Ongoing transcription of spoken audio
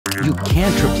You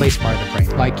can't replace part of the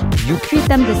brain. Like, you treat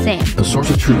them the same. The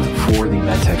source of truth for the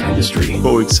MedTech industry.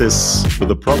 Coexists with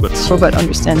the robots. Robot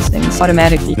understands things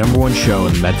automatically. #1 show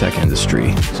in the MedTech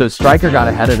industry. So Stryker got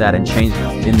ahead of that and changed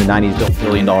in the 90s, built $1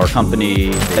 billion company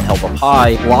that held up high.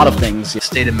 A lot of things.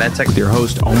 State of MedTech with your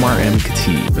host, Omar and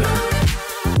Khateeb.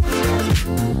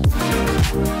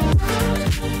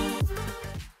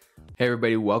 Hey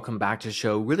everybody, welcome back to the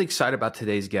show. Really excited about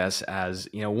today's guest. As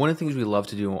you know, one of the things we love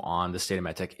to do on the State of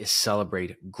MedTech is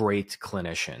celebrate great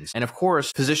clinicians. And of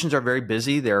course, physicians are very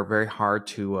busy. They're very hard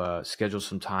to schedule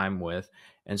some time with.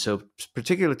 And so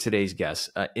particularly today's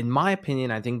guest, in my opinion,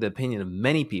 I think the opinion of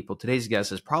many people, today's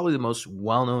guest is probably the most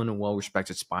well-known and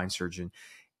well-respected spine surgeon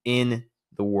in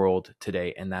the world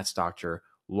today. And that's Dr.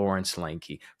 Lawrence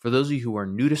Lenke. For those of you who are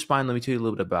new to spine, let me tell you a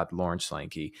little bit about Lawrence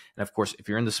Lenke. And of course, if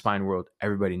you're in the spine world,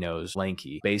 everybody knows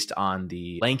Lenke, based on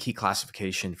the Lenke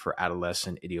classification for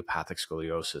adolescent idiopathic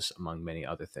scoliosis, among many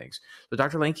other things. So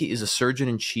Dr. Lenke is a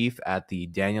surgeon-in-chief at the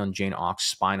Daniel and Jane Ox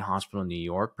Spine Hospital in New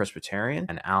York, Presbyterian,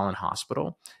 and Allen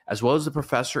Hospital, as well as the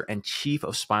professor and chief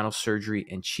of spinal surgery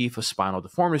and chief of spinal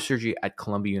deformity surgery at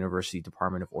Columbia University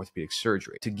Department of Orthopedic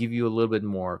Surgery. To give you a little bit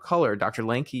more color, Dr.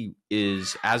 Lenke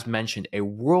is, as mentioned,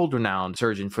 a world-renowned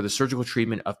surgeon for the surgical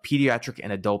treatment of pediatric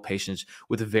and adult patients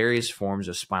with various forms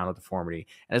of spinal deformity,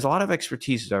 and has a lot of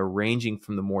expertise that are ranging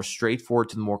from the more straightforward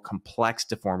to the more complex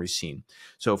deformity scene.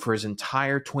 So for his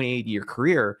entire 28-year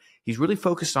career, he's really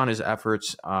focused on his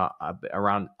efforts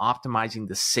around optimizing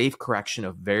the safe correction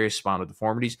of various spinal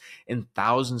deformities in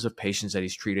thousands of patients that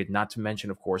he's treated, not to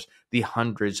mention, of course, the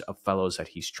hundreds of fellows that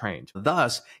he's trained.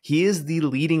 Thus, he is the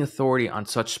leading authority on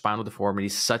such spinal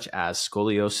deformities such as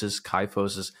scoliosis,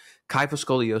 kyphosis,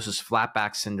 kyphoscoliosis, flat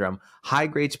back syndrome,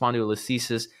 high-grade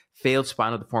spondylolisthesis, failed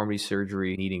spinal deformity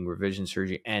surgery needing revision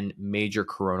surgery, and major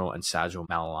coronal and sagittal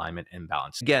malalignment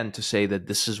imbalance. Again, to say that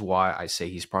this is why I say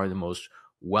he's probably the most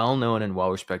well-known and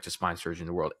well-respected spine surgeon in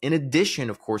the world. In addition,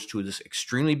 of course, to this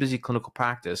extremely busy clinical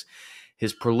practice,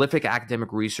 his prolific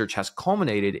academic research has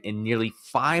culminated in nearly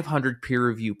 500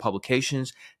 peer-reviewed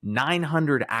publications,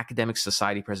 900 academic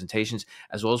society presentations,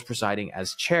 as well as presiding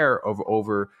as chair of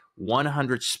over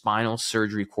 100 spinal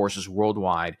surgery courses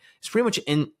worldwide. It's pretty much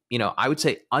I would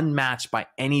say unmatched by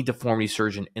any deformity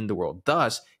surgeon in the world.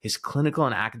 Thus, his clinical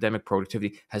and academic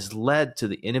productivity has led to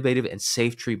the innovative and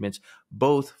safe treatments,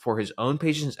 both for his own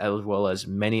patients as well as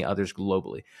many others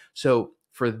globally. So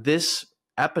for this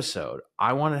episode,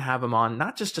 I want to have him on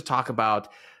not just to talk about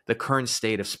the current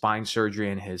state of spine surgery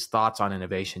and his thoughts on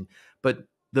innovation, but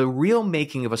the real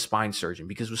making of a spine surgeon,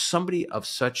 because with somebody of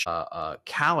such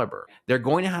caliber, they're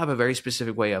going to have a very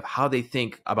specific way of how they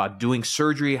think about doing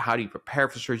surgery, how do you prepare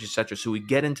for surgery, etc. So we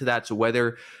get into that. So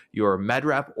whether you're a med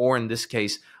rep or in this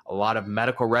case, a lot of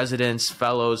medical residents,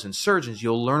 fellows, and surgeons,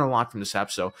 you'll learn a lot from this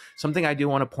episode. Something I do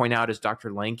want to point out is Dr.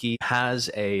 Lenke has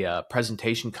a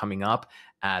presentation coming up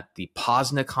at the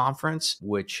POSNA conference,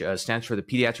 which stands for the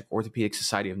Pediatric Orthopedic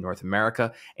Society of North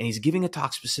America. And he's giving a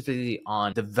talk specifically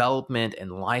on development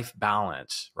and life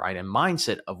balance, right? And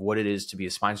mindset of what it is to be a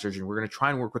spine surgeon. We're going to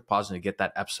try and work with POSNA to get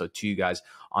that episode to you guys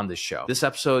on this show. This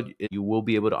episode, you will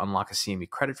be able to unlock a CME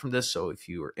credit from this. So if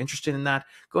you are interested in that,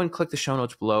 go ahead and click the show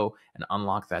notes below and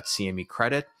unlock that CME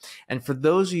credit. And for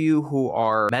those of you who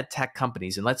are MedTech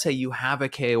companies, and let's say you have a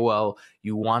KOL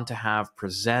you want to have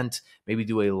present, maybe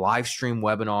do a live stream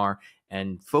webinar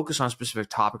and focus on a specific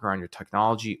topic around your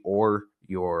technology or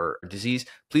your disease,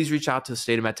 please reach out to the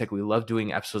State of MedTech. We love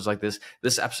doing episodes like this.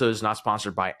 This episode is not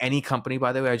sponsored by any company,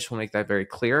 by the way. I just want to make that very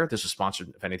clear. This is sponsored,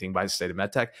 if anything, by the State of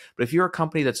MedTech. But if you're a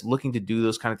company that's looking to do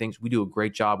those kind of things, we do a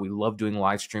great job. We love doing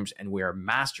live streams, and we are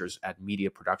masters at media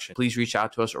production. Please reach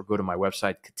out to us or go to my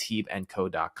website,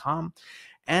 khateebandco.com.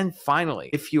 And finally,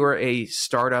 if you're a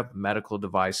startup medical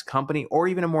device company or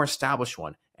even a more established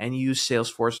one and you use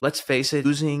Salesforce, let's face it,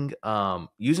 using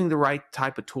the right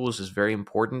type of tools is very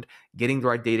important. Getting the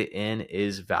right data in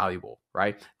is valuable,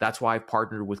 right? That's why I've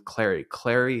partnered with Clary.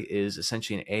 Clary is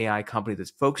essentially an AI company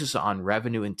that focuses on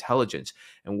revenue intelligence.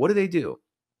 And what do?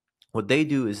 What they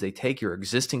do is they take your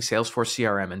existing Salesforce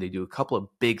CRM and they do a couple of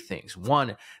big things.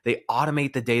 One, they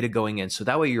automate the data going in. So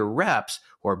that way your reps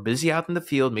who are busy out in the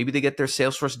field, maybe they get their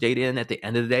Salesforce data in at the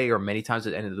end of the day or many times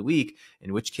at the end of the week,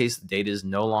 in which case the data is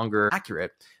no longer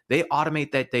accurate. They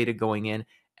automate that data going in,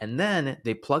 and then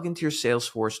they plug into your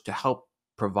Salesforce to help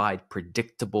provide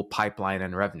predictable pipeline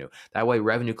and revenue. That way,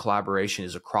 revenue collaboration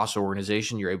is across the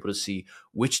organization. You're able to see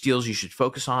which deals you should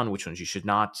focus on, which ones you should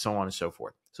not, so on and so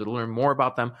forth. So to learn more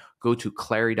about them, go to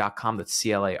clary.com. That's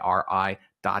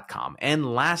alphasophia.com.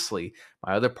 And lastly,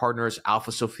 my other partner is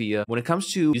Alpha Sophia. When it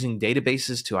comes to using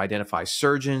databases to identify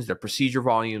surgeons, their procedure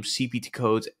volumes, CPT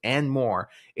codes, and more,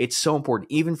 it's so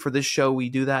important. Even for this show, we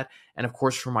do that. And of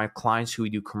course, for my clients who we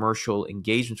do commercial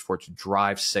engagements for to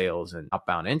drive sales and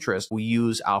outbound interest, we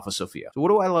use Alpha Sophia. So what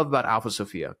do I love about Alpha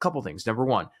Sophia? A couple things. Number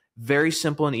one, very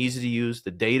simple and easy to use.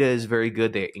 The data is very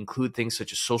good. They include things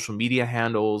such as social media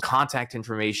handles, contact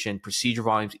information, procedure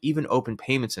volumes, even open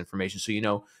payments information. So you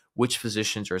know which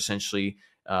physicians are essentially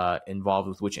involved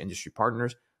with which industry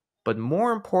partners. But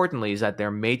more importantly is that they're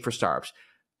made for startups.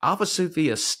 Alpha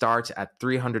Sophia starts at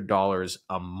 $300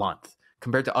 a month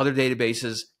compared to other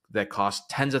databases that cost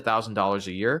tens of thousands of dollars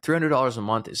a year. $300 a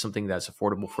month is something that's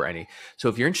affordable for any. So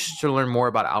if you're interested to learn more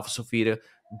about Alpha Sophia,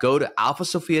 go to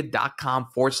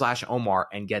alphasophia.com/Omar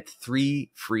and get 3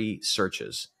 free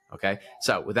searches. Okay.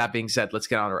 So with that being said, let's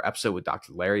get on our episode with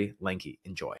Dr. Larry Lenke.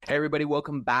 Enjoy. Hey, everybody.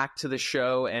 Welcome back to the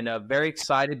show. And very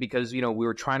excited because, we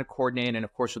were trying to coordinate. And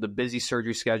of course, with a busy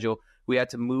surgery schedule, we had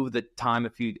to move the time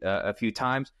a few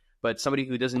times. But somebody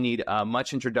who doesn't need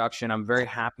much introduction, I'm very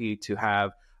happy to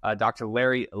have Dr.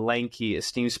 Larry Lenke,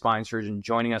 esteemed spine surgeon,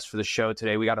 joining us for the show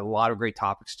today. We got a lot of great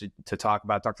topics to talk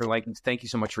about. Dr. Lenke, thank you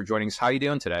so much for joining us. How are you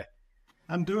doing today?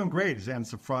 I'm doing great.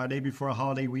 It's a Friday before a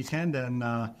holiday weekend, and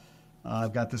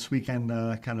I've got this weekend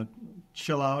kind of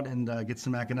chill out and get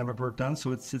some academic work done,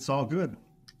 so it's all good.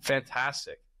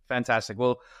 Fantastic.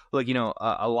 Well, look,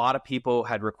 a lot of people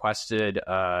had requested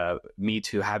me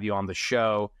to have you on the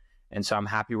show. And so I'm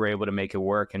happy we're able to make it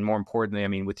work. And more importantly,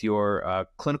 with your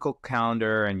clinical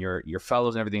calendar and your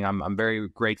fellows and everything, I'm very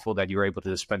grateful that you were able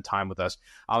to spend time with us.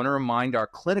 I want to remind our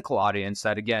clinical audience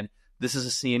that, again, this is a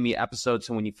CME episode.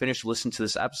 So when you finish listening to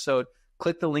this episode,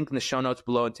 click the link in the show notes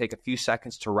below and take a few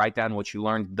seconds to write down what you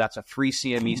learned. That's a free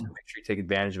CME, so make sure you take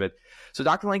advantage of it. So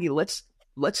Dr. Lenke,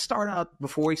 let's start out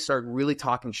before we start really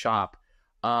talking shop.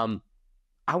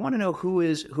 I want to know who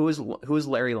is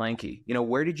Larry Lenke?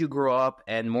 Where did you grow up?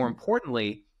 And more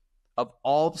importantly, of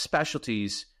all the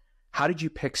specialties, how did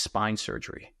you pick spine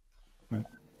surgery? Right.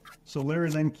 So Larry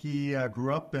Lenke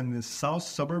grew up in the south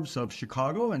suburbs of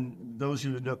Chicago. And those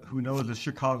who know the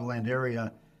Chicagoland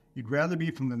area, you'd rather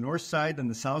be from the north side than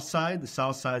the south side. The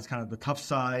south side is kind of the tough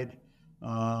side.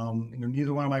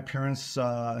 Neither one of my parents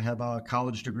have a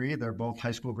college degree. They're both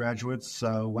high school graduates,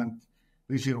 went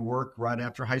easy to work right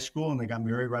after high school, and they got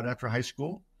married right after high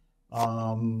school. So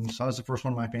I was the first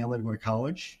one in my family to go to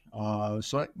college.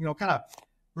 So I, kind of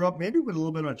grew up maybe with a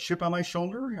little bit of a chip on my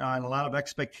shoulder and a lot of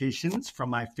expectations from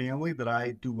my family that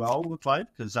I do well with life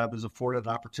because I was afforded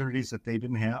opportunities that they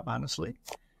didn't have, honestly.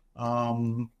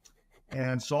 And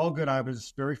so all good. I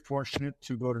was very fortunate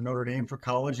to go to Notre Dame for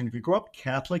college. And if you grow up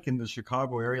Catholic in the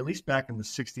Chicago area, at least back in the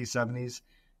 60s, 70s,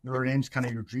 Notre Dame's kind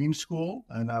of your dream school.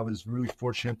 And I was really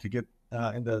fortunate to get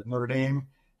into Notre Dame.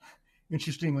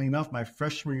 Interestingly enough, my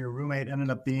freshman year roommate ended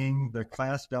up being the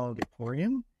class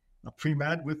valedictorian, a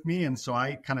pre-med with me. And so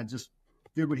I kind of just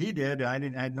did what he did. I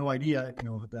had no idea,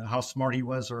 how smart he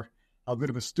was or how good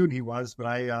of a student he was, but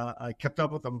I kept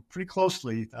up with him pretty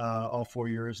closely all 4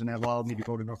 years, and that allowed me to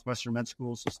go to Northwestern Med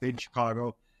School, so stayed in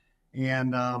Chicago.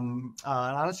 And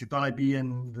honestly thought I'd be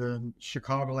in the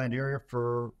Chicagoland area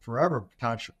for forever,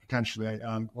 potentially.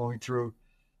 I'm going through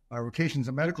rotations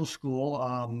in medical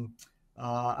school.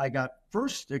 I got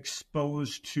first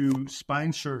exposed to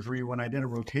spine surgery when I did a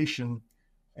rotation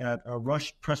at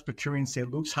Rush Presbyterian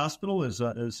St. Luke's Hospital as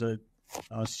a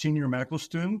senior medical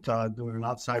student doing an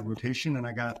outside rotation, and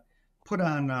I got put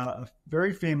on a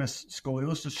very famous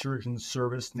scoliosis surgeon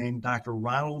service named Dr.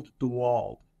 Ronald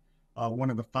DeWald, one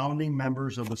of the founding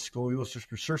members of the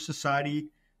Scoliosis Research Society.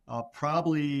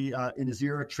 Probably in his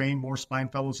era trained more spine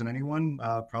fellows than anyone,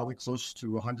 probably close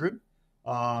to 100.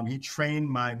 He trained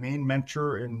my main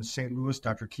mentor in St. Louis,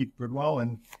 Dr. Keith Bridwell,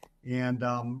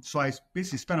 and so I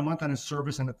basically spent a month on his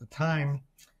service, and at the time,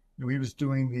 he was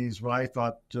doing these, what I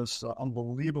thought, just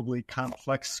unbelievably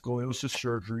complex scoliosis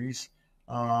surgeries,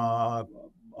 a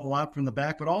lot from the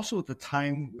back, but also at the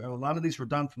time, a lot of these were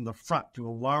done from the front to a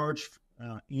large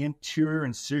anterior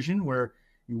incision where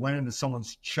you went into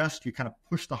someone's chest, you kind of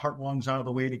pushed the heart lungs out of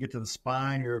the way to get to the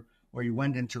spine, or you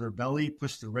went into their belly,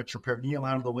 pushed the retroperitoneum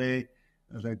out of the way,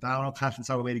 the abdominal contents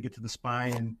out of the way to get to the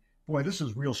spine. And boy, this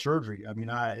is real surgery. I mean,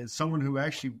 as someone who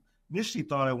actually initially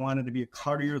thought I wanted to be a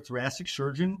cardiothoracic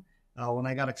surgeon, when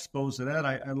I got exposed to that,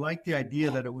 I liked the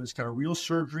idea that it was kind of real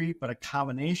surgery, but a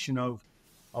combination of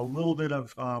a little bit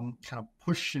of kind of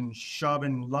push and shove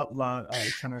and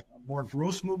kind of more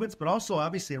gross movements, but also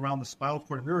obviously around the spinal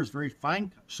cord and nerves, very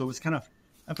fine. So it's kind of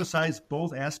emphasized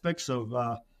both aspects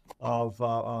of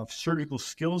surgical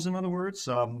skills. In other words,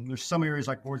 there's some areas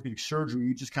like orthopedic surgery,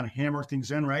 you just kind of hammer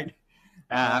things in, right?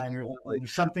 And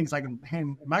there's some things like in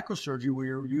hand microsurgery where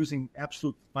you're using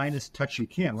absolute finest touch you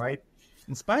can, right?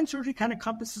 And spine surgery kind of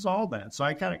encompasses all that. So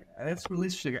that's really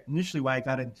initially why I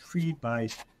got intrigued by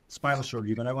spinal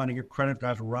surgery. But I want to give credit to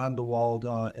Dr. Ron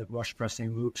DeWald at Rush Press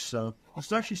St. Luke's.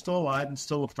 He's actually still alive and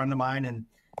still a friend of mine. And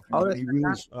he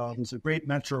really was a great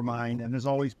mentor of mine and has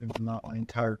always been throughout my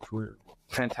entire career.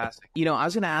 Fantastic. I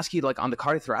was going to ask you, like, on the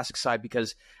cardiothoracic side,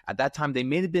 because at that time they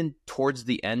may have been towards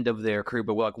the end of their career,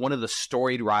 but like one of the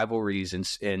storied rivalries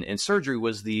in surgery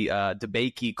was the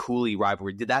DeBakey-Cooley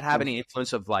rivalry. Did that have any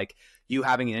influence of like you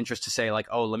having an interest to say like,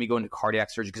 oh, let me go into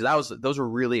cardiac surgery? Because those were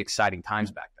really exciting times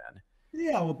back then.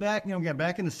 Yeah, well, back in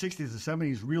the 60s and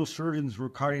 70s, real surgeons were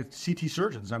CT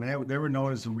surgeons. I mean, they were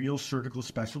known as a real surgical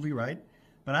specialty, right?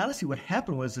 But honestly, what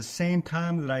happened was the same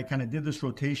time that I kind of did this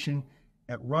rotation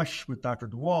at Rush with Dr.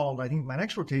 DeWald, I think my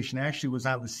next rotation actually was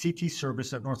on the CT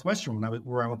service at Northwestern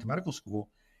where I went to medical school.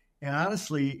 And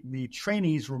honestly, the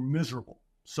trainees were miserable.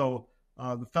 So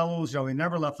the fellows, they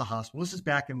never left the hospital. This is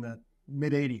back in the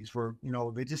mid-'80s where,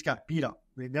 they just got beat up.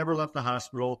 They never left the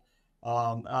hospital. They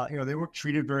weren't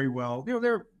treated very well.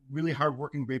 They're really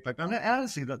hardworking, great people. And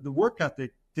honestly, the work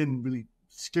ethic didn't really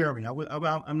scare me.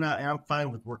 I'm fine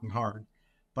with working hard.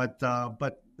 But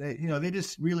they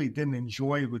just really didn't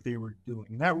enjoy what they were doing.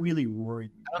 And that really worried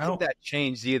me. I don't think that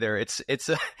changed either. It's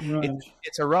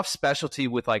a rough specialty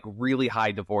with like really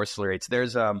high divorce rates.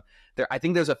 I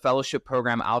think there's a fellowship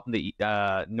program out in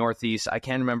the Northeast. I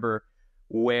can't remember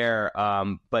where,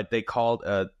 but they called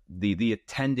the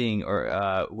attending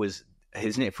was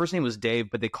his name. First name was Dave,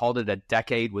 but they called it a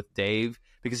decade with Dave.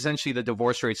 Because essentially the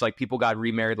divorce rates, like people got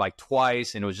remarried like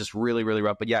twice and it was just really, really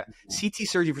rough. But yeah, CT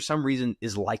surgery for some reason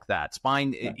is like that.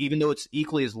 Spine, even though it's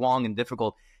equally as long and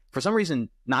difficult, for some reason,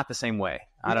 not the same way.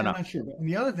 I don't know. I'm not sure. And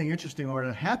the other thing interesting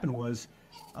what happened was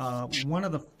one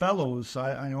of the fellows,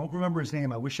 I don't remember his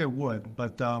name, I wish I would,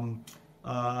 but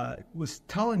was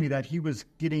telling me that he was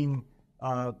getting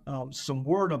some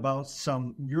word about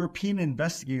some European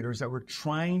investigators that were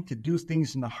trying to do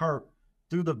things in the heart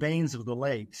through the veins of the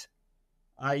legs.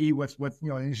 I.e.,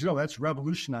 that's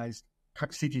revolutionized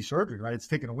CT surgery, right? It's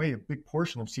taken away a big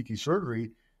portion of CT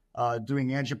surgery, doing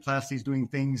angioplasties, doing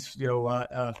things, through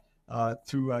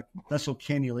vessel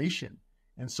cannulation.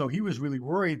 And so he was really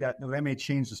worried that that may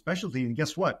change the specialty. And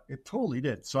guess what? It totally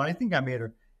did. So I think I made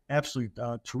an absolutely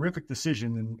terrific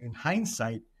decision in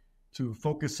hindsight to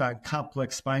focus on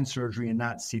complex spine surgery and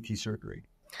not CT surgery.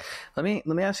 Let me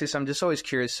ask you something. I'm just always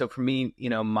curious. So for me,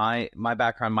 my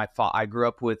background, I grew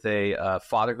up with a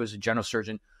father who was a general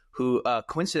surgeon who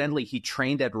coincidentally he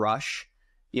trained at Rush.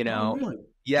 Oh, really?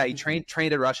 Yeah, he trained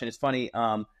at Rush, and it's funny.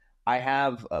 I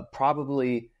have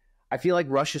I feel like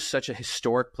Rush is such a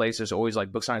historic place. There's always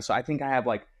like books on it. So I think I have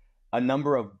like a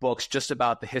number of books just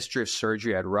about the history of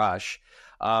surgery at Rush.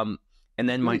 And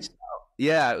then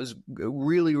yeah, it was a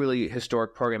really, really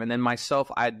historic program. And then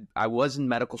myself, I was in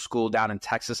medical school down in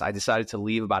Texas. I decided to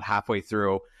leave about halfway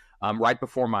through, right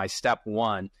before my step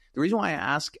one. The reason why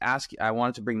I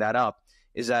wanted to bring that up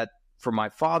is that for my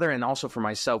father and also for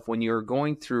myself, when you're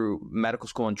going through medical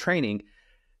school and training,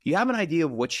 you have an idea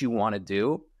of what you want to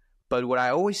do. But what I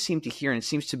always seem to hear, and it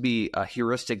seems to be a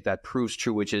heuristic that proves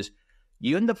true, which is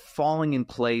you end up falling in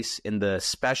place in the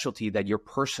specialty that your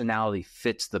personality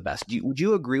fits the best. Would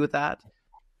you agree with that?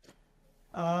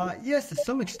 Yes, to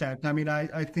some extent. I mean,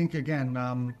 I think, again,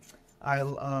 I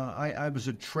was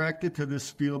attracted to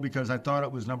this field because I thought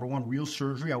it was, number one, real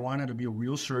surgery. I wanted to be a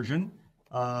real surgeon.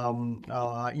 Again,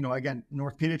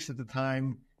 orthopedics at the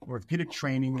time, orthopedic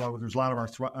training, there's a lot of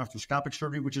arthroscopic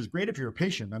surgery, which is great if you're a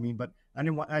patient. I mean, but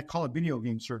I call it video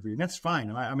game surgery, and that's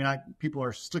fine. People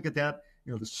are slick at that.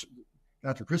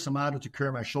 Dr. Chris Amato took care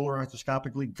of my shoulder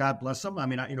arthroscopically. God bless him.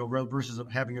 Versus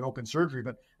having an open surgery,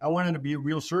 but I wanted to be a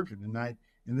real surgeon,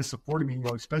 and this afforded me,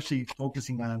 especially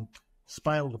focusing on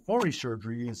spinal deformity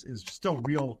surgery is still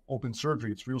real open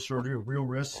surgery. It's real surgery, real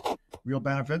risk, real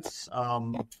benefits,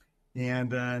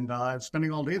 and I'm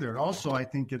spending all day there. And also, I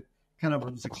think it kind of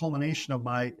was a culmination of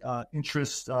my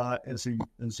interest as a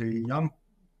young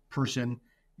person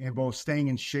in both staying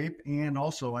in shape and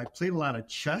also I played a lot of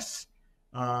chess.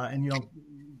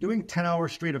 Doing 10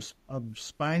 hours straight of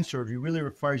spine surgery really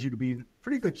requires you to be in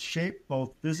pretty good shape,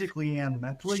 both physically and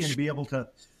mentally, and to be able to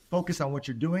focus on what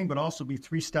you're doing, but also be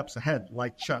 3 steps ahead,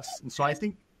 like chess. And so I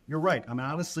think you're right.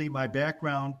 Honestly, my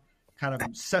background kind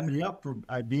of set me up for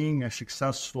being a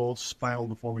successful spinal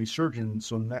deformity surgeon.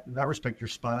 So in that respect, you're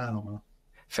spot on, Omar.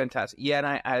 Fantastic. Yeah, and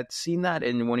I had seen that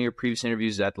in one of your previous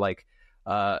interviews that,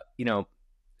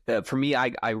 for me,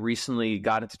 I recently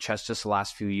got into chess just the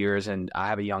last few years, and I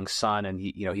have a young son, and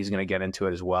he's going to get into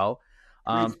it as well.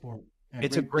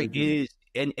 It's a great.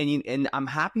 and I'm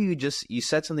happy you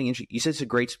said something interesting. You said it's a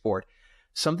great sport,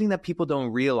 something that people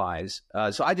don't realize.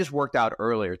 So I just worked out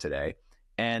earlier today,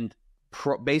 and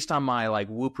based on my like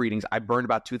Whoop readings, I burned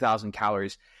about 2,000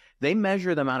 calories. They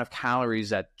measure the amount of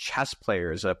calories that chess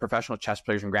players, professional chess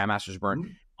players and grandmasters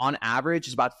burn. On average,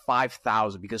 is about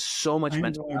 5,000 because so much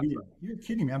mental effort. You're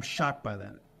kidding me. I'm shocked by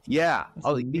that. Yeah,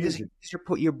 because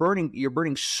you're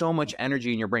burning so much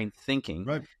energy in your brain thinking.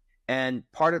 Right. And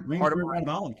part of you're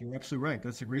absolutely right.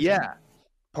 That's a great point.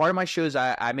 Part of my shows,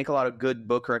 I make a lot of good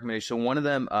book recommendations. So one of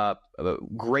them, a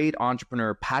great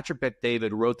entrepreneur, Patrick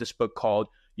Bet-David, wrote this book called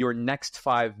Your Next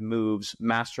 5 Moves,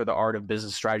 Master the Art of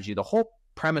Business Strategy. The whole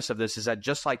premise of this is that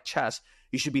just like chess,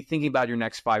 you should be thinking about your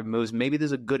next 5 moves. Maybe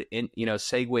there's a good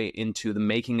segue into the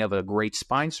making of a great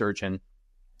spine surgeon.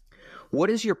 What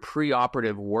is your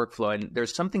preoperative workflow? And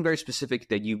there's something very specific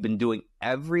that you've been doing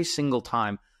every single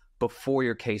time before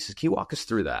your cases. Can you walk us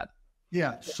through that?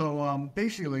 Yeah. So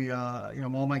basically,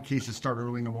 all my cases start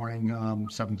early in the morning,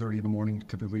 7:30 in the morning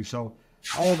typically. So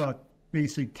I have a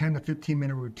basic 10 to 15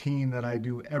 minute routine that I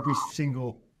do every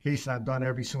single case. I've done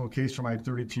every single case for my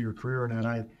 32-year career, and then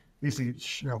I basically,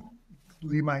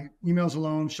 leave my emails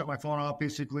alone, shut my phone off.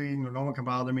 Basically, no one can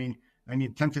bother me. I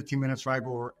need 10, 15 minutes where I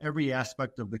go over every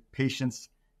aspect of the patient's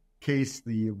case,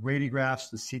 the radiographs,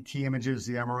 the CT images,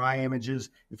 the MRI images.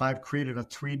 If I've created a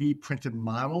 3D printed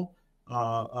model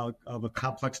of a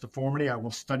complex deformity, I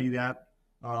will study that.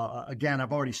 Again,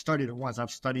 I've already studied it once.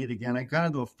 I've studied it again. I got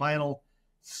to do a final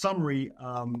summary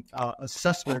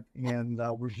assessment and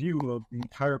review of the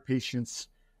entire patient's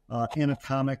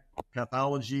anatomic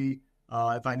pathology.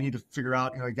 If I need to figure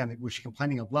out, again, was she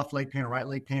complaining of left leg pain or right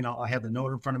leg pain, I have the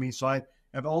note in front of me. So I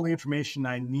have all the information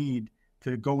I need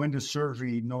to go into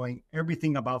surgery knowing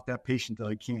everything about that patient that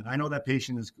I can. I know that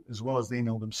patient as well as they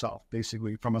know themselves,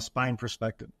 basically, from a spine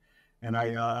perspective. And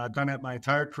I've done that my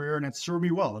entire career, and it's served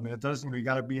me well. I mean, it doesn't, you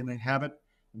got to be in the habit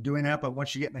of doing that, but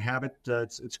once you get in the habit,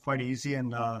 it's quite easy.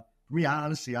 And for me,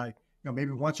 honestly,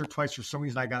 maybe once or twice for some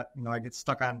reason I get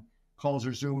stuck on calls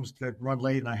or Zooms that run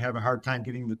late, and I have a hard time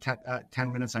getting the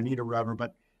 10 minutes I need or whatever.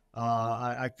 But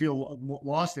I feel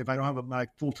lost if I don't have my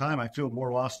full time. I feel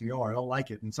more lost in the OR. I don't like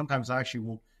it, and sometimes I actually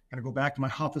will kind of go back to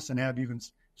my office and have even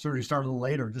surgery start a little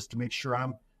later just to make sure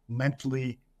I'm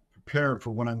mentally prepared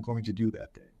for what I'm going to do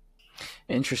that day.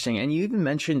 Interesting. And you even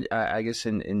mentioned, I guess,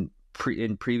 in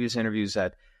previous interviews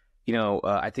that,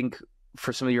 I think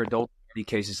for some of your adult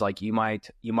cases, like you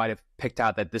might have picked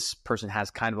out that this person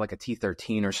has kind of like a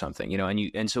T13 or something,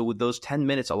 and so with those 10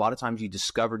 minutes, a lot of times you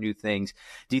discover new things.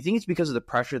 Do you think it's because of the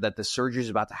pressure that the surgery is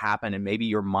about to happen and maybe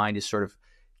your mind is sort of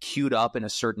queued up in a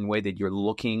certain way that you're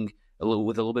looking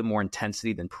with a little bit more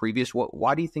intensity than previous?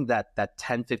 Why do you think that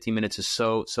 10, 15 minutes is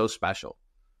so special?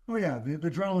 Oh yeah, the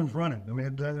adrenaline's running. I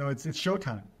mean, it's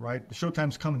showtime, right? The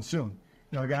showtime's coming soon.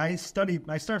 I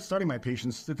start studying my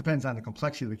patients. It depends on the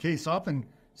complexity of the case, often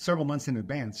several months in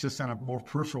advance, just on a more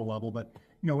peripheral level. But,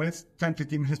 when it's 10,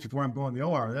 15 minutes before I'm going to the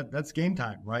OR, that's game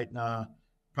time, right?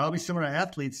 Probably similar to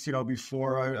athletes,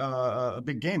 before a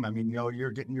big game. I mean,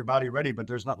 you're getting your body ready, but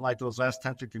there's nothing like those last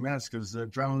 10, 15 minutes because the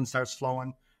adrenaline starts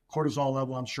flowing. Cortisol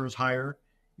level, I'm sure, is higher.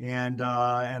 And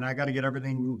I got to get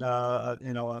everything,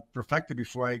 perfected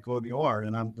before I go to the OR.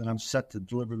 And I'm set to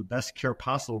deliver the best care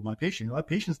possible to my patient. My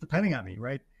patient's depending on me,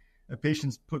 right? The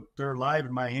patients put their life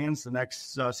in my hands the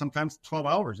next, sometimes 12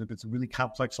 hours if it's a really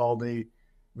complex all-day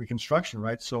reconstruction,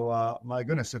 right? So, my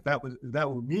goodness, if that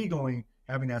were me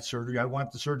having that surgery, I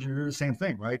want the surgeon to do the same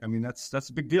thing, right? I mean, that's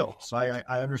a big deal. So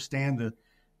I understand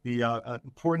the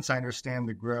importance. I understand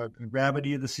the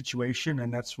gravity of the situation,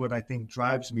 and that's what I think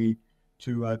drives me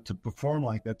to perform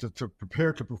like that, to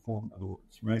prepare to perform, in other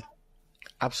words, right?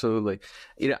 Absolutely.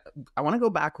 I want to go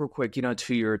back real quick,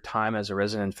 to your time as a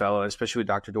resident fellow, especially with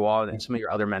Dr. Dewal and some of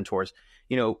your other mentors.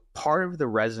 Part of the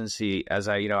residency, as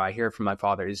I hear from my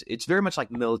father, is it's very much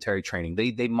like military training.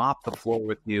 They mop the floor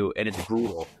with you, and it's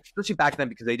brutal, especially back then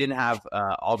because they didn't have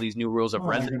all these new rules of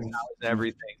residence and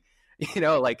everything.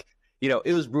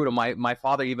 It was brutal. My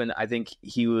father, even, I think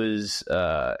he was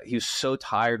so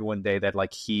tired one day that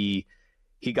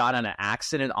he got in an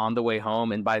accident on the way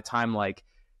home, and by the time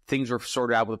things were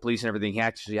sorted out with the police and everything, he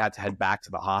actually had to head back to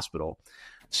the hospital.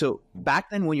 So back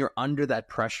then, when you're under that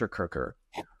pressure cooker,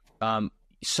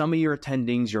 some of your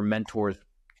attendings, your mentors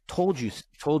told you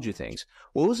things.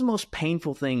 What was the most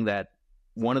painful thing that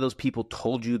one of those people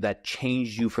told you that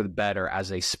changed you for the better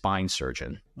as a spine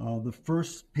surgeon? The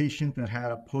first patient that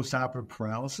had a postoperative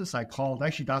paralysis, I called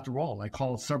Dr. Wall. I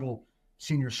called several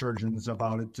senior surgeons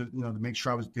about it to make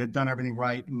sure I had done everything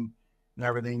right and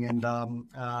everything. And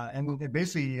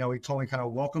basically, he told me kind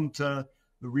of welcome to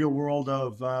the real world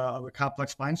of a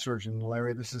complex spine surgeon,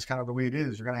 Larry. This is kind of the way it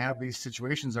is. You're going to have these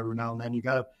situations every now and then. You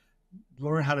got to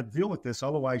learn how to deal with this.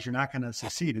 Otherwise, you're not going to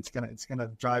succeed. It's going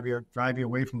to drive you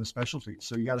away from the specialty.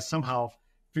 So you got to somehow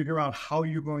figure out how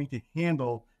you're going to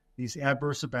handle these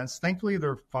adverse events. Thankfully,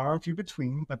 they're far and few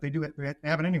between, but they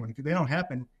happen anyway. If they don't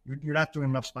happen, you're not doing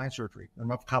enough spine surgery,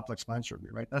 enough complex spine surgery,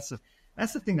 right? That's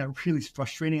the thing that really is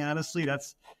frustrating, honestly.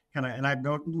 That's kind of, and I've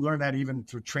learned that even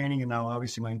through training and now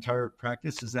obviously my entire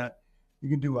practice, is that you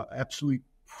can do an absolutely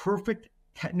perfect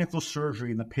technical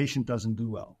surgery and the patient doesn't do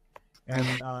well.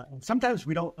 And sometimes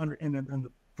we don't and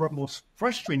the most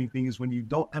frustrating thing is when you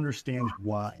don't understand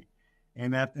why.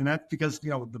 And that's because,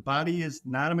 the body is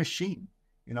not a machine.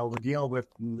 We're dealing with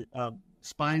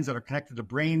spines that are connected to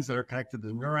brains, that are connected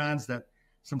to neurons that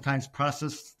sometimes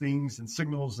process things and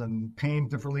signals and pain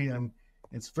differently. And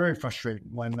it's very frustrating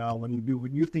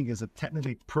when you think is a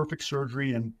technically perfect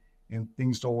surgery and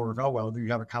things don't work out well.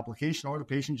 You have a complication or the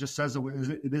patient just says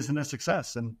it isn't a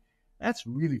success. And that's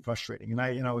really frustrating.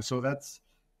 And so that's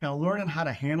learning how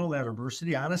to handle that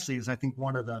adversity, honestly, is I think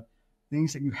one of the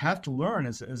things that you have to learn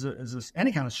as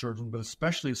any kind of surgeon, but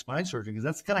especially a spine surgeon, because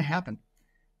that's going to happen.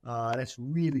 That's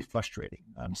really frustrating.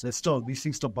 So these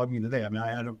things still bug me today. I mean,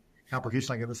 I had a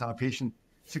complication like this on a patient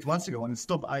 6 months ago, and it's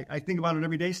still, I think about it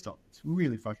every day still. It's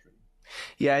really frustrating.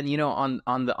 Yeah. And,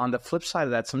 on the flip side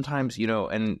of that, sometimes,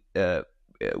 the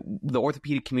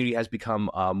orthopedic community has become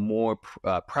more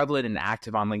prevalent and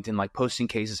active on LinkedIn, like posting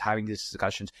cases, having these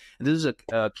discussions. And this is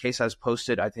a case I was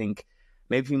posted, I think,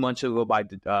 maybe a few months ago by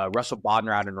Russell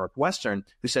Bodner out of Northwestern,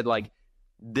 who said, like,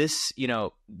 this,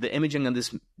 the imaging on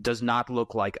this does not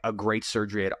look like a great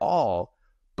surgery at all,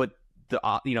 but the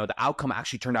outcome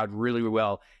actually turned out really, really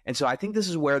well. And so I think this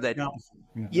is where that,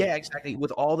 yeah, exactly.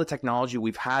 With all the technology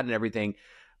we've had and everything,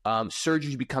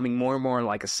 surgery is becoming more and more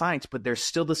like a science, but there's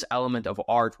still this element of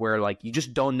art where, like, you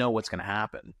just don't know what's going to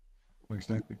happen.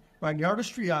 Exactly. Right. The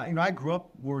artistry, I grew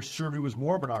up where surgery was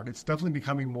more of an art. It's definitely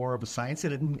becoming more of a science,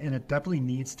 and it definitely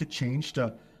needs to change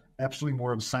to absolutely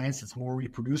more of a science. It's more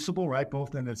reproducible, right?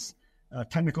 Both in its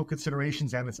technical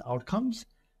considerations and its outcomes.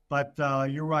 But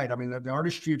you're right. I mean, the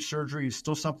artistry of surgery is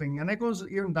still something, and it goes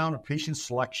even down to patient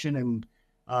selection and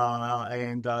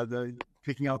the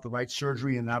picking out the right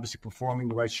surgery and obviously performing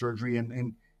the right surgery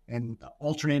and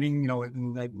alternating,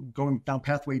 and going down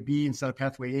pathway B instead of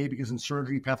pathway A, because in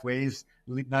surgery, pathway A is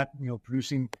really not,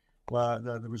 producing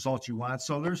the results you want.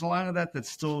 So there's a lot of that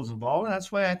still is involved. And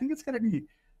that's why I think it's going to be a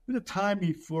bit of time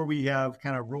before we have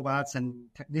kind of robots and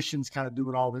technicians kind of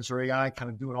doing all this, or AI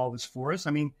kind of doing all this for us.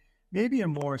 I mean, maybe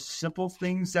in more simple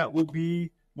things that would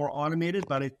be more automated,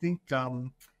 but I think,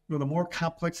 the more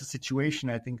complex the situation,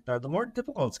 I think the more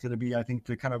difficult it's going to be, I think,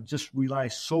 to kind of just rely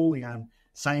solely on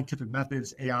scientific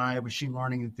methods, AI, machine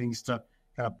learning, and things to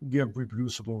kind of give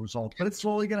reproducible results. But it's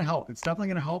slowly going to help. It's definitely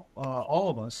going to help all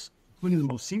of us, including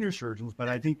the most senior surgeons. But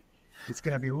I think it's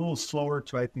going to be a little slower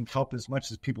to, I think, help as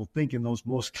much as people think in those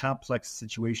most complex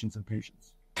situations in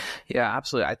patients. Yeah,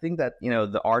 absolutely. I think that,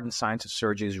 the art and science of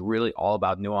surgery is really all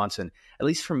about nuance. And at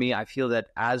least for me, I feel that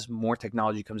as more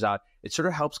technology comes out, it sort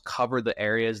of helps cover the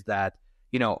areas that,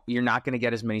 you're not going to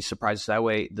get as many surprises. That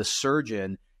way, the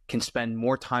surgeon can spend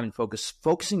more time and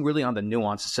focusing really on the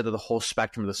nuance instead of the whole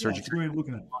spectrum of the surgery. Yeah, that's a great way of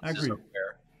looking at it. I agree.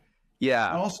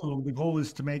 Yeah. Also, the goal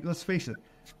is to make, let's face it,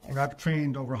 I've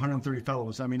trained over 130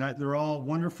 fellows. I mean, they're all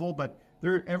wonderful, but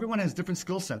everyone has different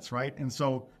skill sets, right? And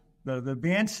so the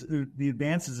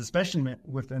advances, especially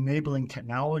with enabling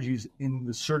technologies in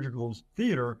the surgical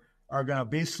theater, are going to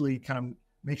basically kind of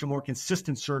make a more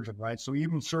consistent surgeon, right? So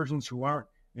even surgeons who aren't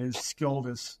as skilled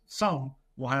as some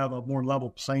will have a more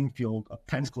level playing field of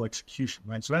technical execution,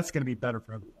 right? So that's going to be better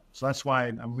for everyone. So that's why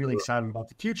I'm really excited about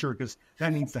the future, because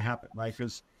that needs to happen, right?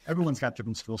 Because everyone's got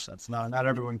different skill sets. Not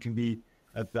everyone can be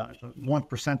at the 1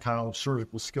 percentile of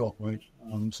surgical skill, right?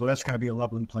 So that's going to be a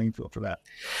leveling playing field for that.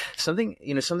 Something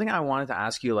I wanted to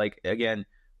ask you, like, again,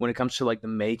 when it comes to like the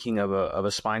making of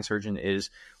a spine surgeon is,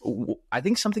 I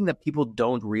think something that people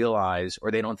don't realize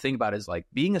or they don't think about is, like,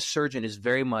 being a surgeon is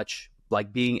very much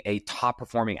like being a top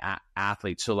performing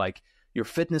athlete. So like your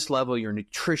fitness level, your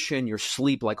nutrition, your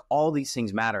sleep, like all these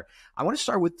things matter. I want to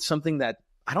start with something that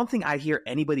I don't think I hear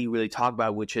anybody really talk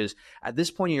about, which is at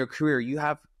this point in your career, you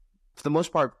have, for the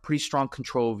most part, pretty strong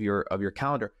control of your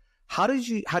calendar. How do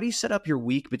you set up your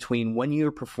week between when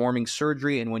you're performing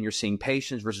surgery and when you're seeing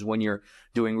patients versus when you're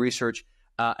doing research,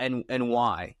 and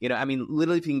why? I mean,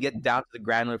 literally, if you can get down to the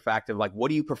granular fact of, like, what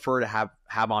do you prefer to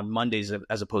have on Mondays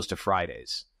as opposed to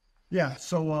Fridays? Yeah.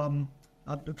 So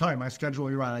I'll tell you my schedule.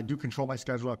 You're right. I do control my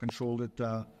schedule. I've controlled it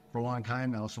for a long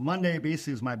time now. So Monday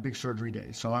basically is my big surgery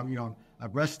day. So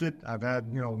I've rested. I've had,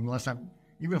 unless I'm,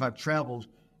 even if I've traveled,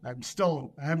 I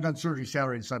haven't done surgery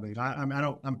Saturday and Sunday. I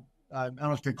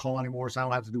don't take call anymore, so I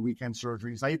don't have to do weekend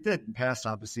surgeries. I did in the past,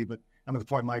 obviously, but I'm at the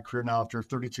point in my career now after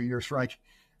 32 years where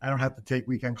I don't have to take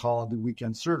weekend call and do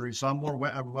weekend surgery. So I'm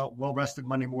well rested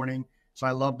Monday morning. So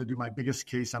I love to do my biggest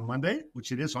case on Monday,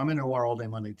 which it is. So I'm in the OR all day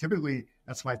Monday. Typically,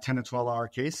 that's my 10 to 12 hour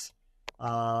case,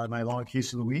 my long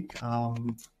case of the week.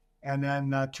 And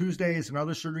then Tuesday is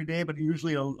another surgery day, but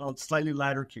usually a slightly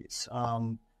lighter case,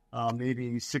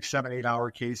 maybe 6, 7, 8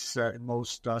 hour case at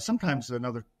most. Sometimes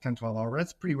another 10, 12 hour.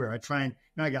 That's pretty rare. I try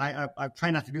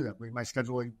not to do that. My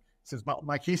scheduling says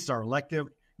my cases are elective.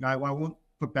 I won't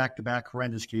put back-to-back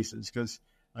horrendous cases because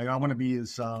I want to be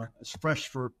as fresh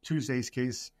for Tuesday's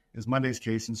case as Monday's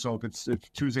case. And so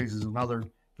if Tuesday's is another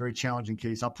very challenging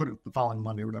case, I'll put it the following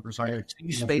Monday or whatever. So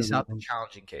you space out the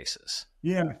challenging cases.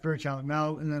 Yeah, very challenging.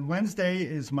 Now, and then Wednesday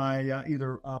is my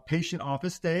either patient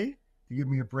office day to give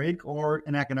me a break or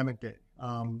an academic day.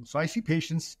 So I see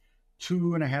patients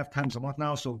 2.5 times a month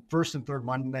now. So first and third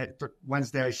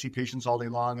Wednesday, I see patients all day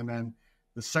long. And then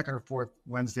the second or fourth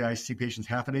Wednesday, I see patients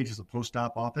half a day, just a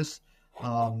post-op office.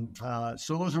 So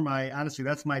those are honestly,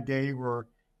 that's my day where,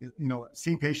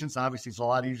 seeing patients, obviously, it's a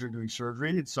lot easier than doing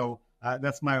surgery. And so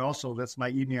that's my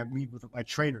evening. I meet with my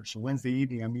trainer. So Wednesday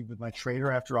evening, I meet with my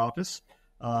trainer after office.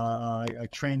 I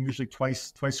train usually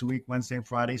twice a week, Wednesday and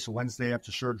Friday. So Wednesday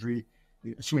after surgery,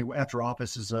 after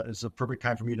office is a perfect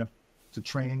time for me to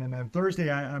train. And then Thursday,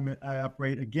 I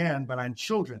operate again, but on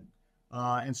children.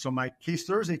 And so my case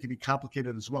Thursday can be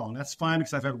complicated as well. And that's fine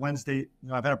because I've had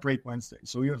a break Wednesday.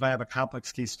 So even if I have a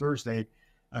complex case Thursday,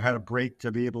 I've had a break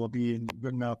to be able to be in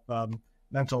good enough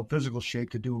mental and physical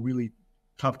shape to do a really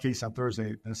tough case on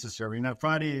Thursday if necessary. And then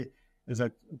Friday, as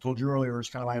I told you earlier, is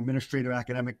kind of my administrative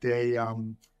academic day,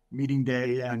 meeting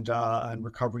day, and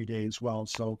recovery day as well.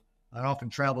 So an often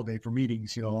travel day for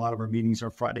meetings. A lot of our meetings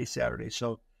are Friday, Saturday.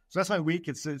 So that's my week.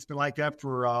 It's been like that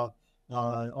for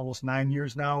almost 9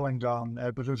 years now, and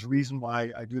but there's a reason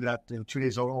why I do that. 2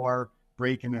 days OR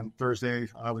break, and then Thursday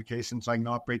vacation, so I can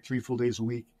operate 3 full days a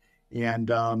week. And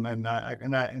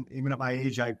even at my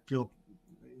age, I feel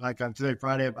like on today,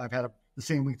 Friday, I've had the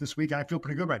same week this week, and I feel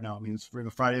pretty good right now. I mean, it's for the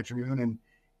Friday afternoon,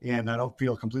 and I don't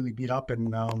feel completely beat up.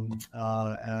 And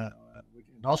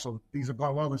also, things have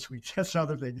gone well this week. That's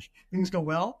another thing. Things go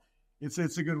well. It's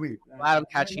a good week. Glad I'm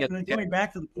catching it. Going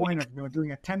back to the point of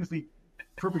doing a technically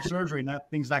perfect surgery,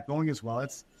 things not going as well.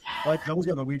 It's like those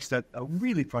are the weeks that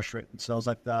really frustrate themselves.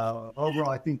 Like overall,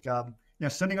 I think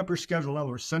setting up your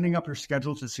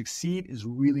schedule to succeed is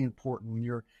really important.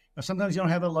 When sometimes you don't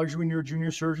have that luxury when you're a junior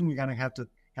surgeon. You kind of have to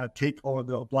kind of take all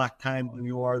the block time when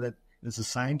you are that is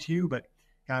assigned to you. But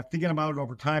kind of thinking about it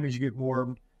over time as you get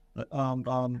more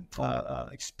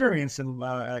experience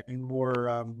and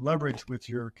more leverage with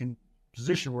your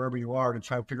position wherever you are to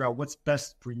try to figure out what's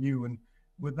best for you and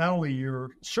with not only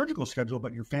your surgical schedule,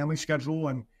 but your family schedule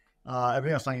and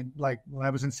everything else. Like when I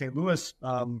was in St. Louis,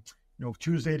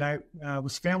 Tuesday night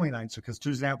was family night. So because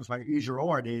Tuesday night was my easier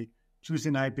OR day,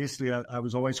 Tuesday night, basically I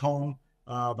was always home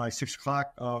by 6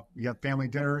 o'clock. We had family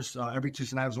dinners. Every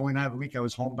Tuesday night was the only night of the week I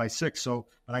was home by 6. So,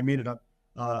 but I made it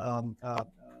a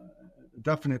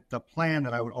definite plan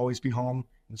that I would always be home.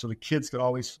 And so the kids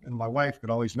and my wife could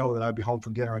always know that I'd be home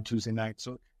for dinner on Tuesday night.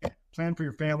 So plan for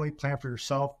your family, plan for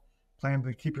yourself. Plan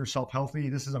to keep yourself healthy.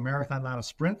 This is a marathon, not a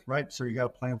sprint, right? So you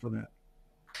got to plan for that.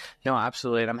 No,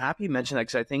 absolutely. And I'm happy you mentioned that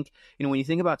because I think, when you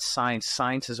think about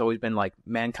science has always been like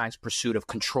mankind's pursuit of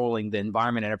controlling the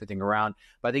environment and everything around.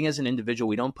 But I think as an individual,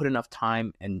 we don't put enough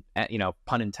time and,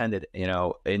 pun intended,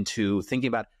 into thinking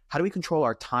about how do we control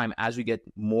our time as we get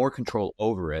more control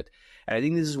over it. And I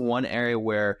think this is one area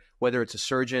where, whether it's a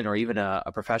surgeon or even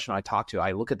a professional I talk to,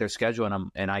 I look at their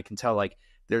schedule and I can tell like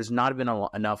there's not been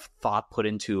enough thought put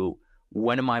into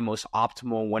when am I most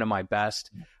optimal? When am I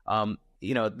best?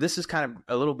 This is kind of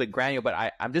a little bit granular,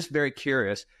 but I'm just very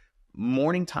curious.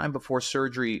 Morning time before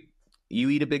surgery, you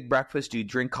eat a big breakfast? Do you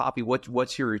drink coffee?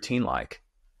 What's your routine like?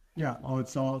 Yeah,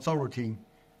 it's all routine.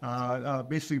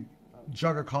 Basically,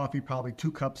 jug of coffee, probably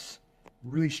 2 cups.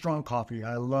 Really strong coffee.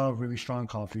 I love really strong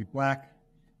coffee, black,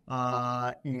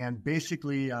 and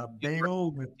basically a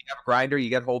bagel with. You have a grinder. You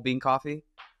get whole bean coffee.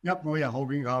 Yep. Oh yeah, whole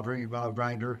bean coffee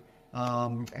grinder.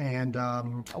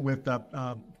 With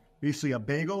basically a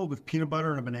bagel with peanut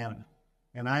butter and a banana.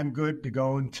 And I'm good to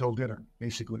go until dinner,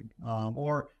 basically.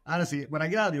 Or honestly, when I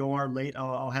get out of the OR late,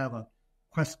 I'll have a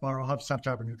Quest bar. I'll have some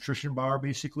type of nutrition bar,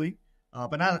 basically.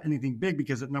 But not anything big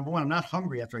because, number one, I'm not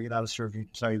hungry after I get out of surgery,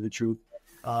 to tell you the truth.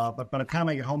 But by the time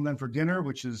I get home then for dinner,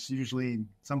 which is usually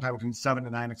sometime between 7 to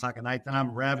 9 o'clock at night, then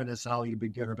I'm ravenous and I'll eat a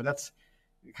big dinner. But that's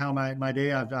kind of my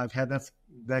day. I've had that's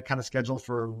that kind of schedule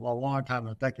for a long time,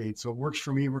 a decade. So it works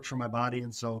for me, works for my body.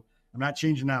 And so I'm not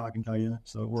changing now, I can tell you.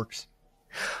 So it works.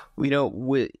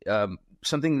 With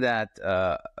something that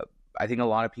I think a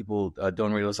lot of people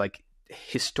don't realize, like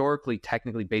historically,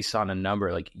 technically, based on a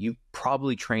number, like you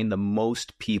probably trained the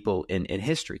most people in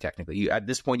history. Technically, you at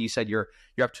this point, you said you're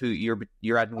up to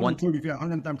you're at 130. Yeah,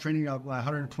 I'm training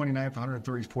 129th,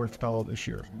 134th fellow this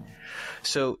year.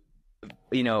 So,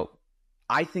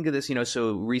 I think of this,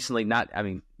 so recently, not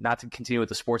to continue with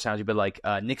the sports analogy, but like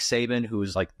Nick Saban, who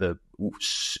is like the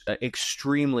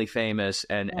extremely famous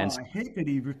and I hate that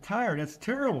he retired. That's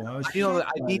terrible. I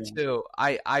need to.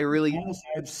 I really. Honestly,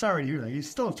 I'm sorry to hear that. He's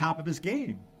still on top of his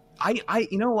game.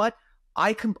 You know what?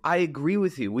 I agree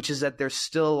with you, which is that there's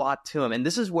still a lot to him, and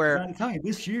this is where I'm telling you,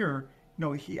 this year,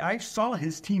 I saw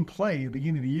his team play at the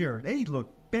beginning of the year. They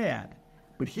looked bad,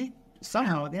 but he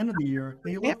somehow at the end of the year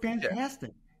they look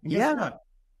fantastic. And guess what?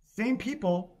 Same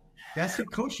people. That's the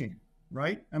coaching,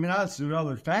 right? I mean, obviously there are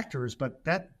other factors, but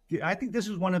I think this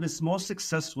was one of his most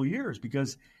successful years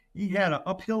because he had an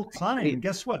uphill climb. And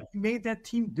guess what? He made that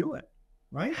team do it,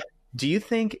 right? Do you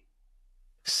think?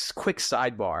 Quick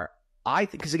sidebar. I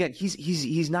think because again,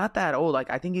 he's not that old.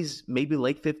 Like I think he's maybe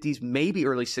late 50s, maybe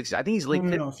early 60s. I think he's late.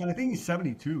 No. So I think he's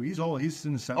 72. He's old. He's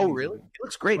in the 70s. Oh, really? He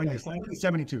looks great. I think he's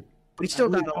 72. But he's still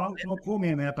not. Don't quote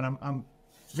me on that, but I'm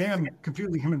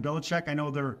confusing him and Belichick. I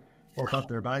know they're both up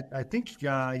there, but I think he's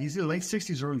either late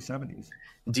 60s or early 70s.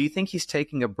 Do you think he's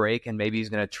taking a break and maybe he's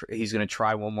gonna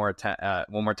try one more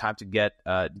time to get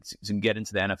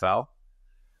into the NFL?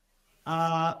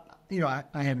 I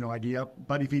have no idea.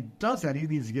 But if he does that, he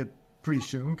needs to get pretty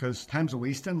soon because time's a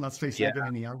wasting. Let's face it, he's getting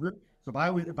any younger. So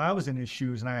if I was in his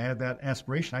shoes and I had that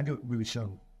aspiration, I'd do it really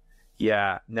soon.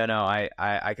 Yeah, no, I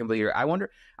completely agree.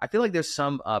 I feel like there's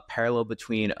some parallel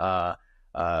between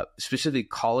specifically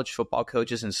college football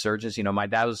coaches and surgeons. My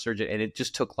dad was a surgeon, and it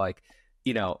just took like,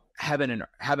 heaven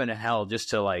and hell just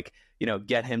to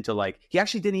get him to he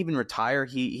actually didn't even retire.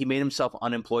 He made himself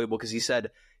unemployable because he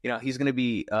said, he's going to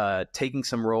be taking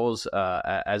some roles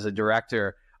as a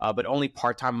director, but only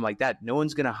part-time. I'm like, that no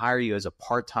one's going to hire you as a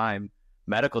part-time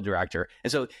medical director.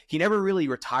 And so he never really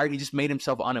retired. He just made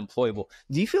himself unemployable.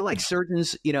 Do you feel like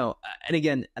surgeons, and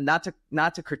again, not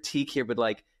to critique here, but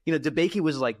DeBakey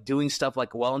was doing stuff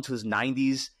well into his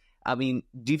 90s. I mean,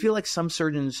 do you feel like some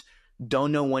surgeons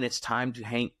don't know when it's time to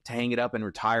hang it up and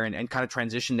retire and kind of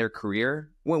transition their career?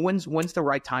 When's the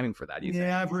right timing for that?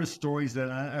 I've heard stories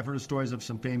of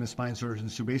some famous spine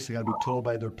surgeons who basically had to be told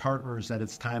by their partners that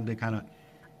it's time to kind of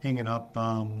hang it up.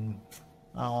 You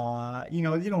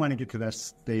don't want to get to that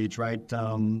stage, right?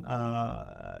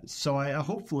 So I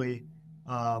hopefully,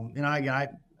 I'm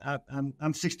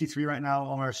 63 right now,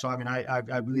 Omar. So I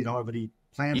really don't have any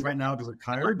plans right now to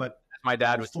retire, but my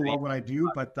dad I was still love what I do.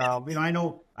 But I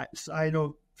know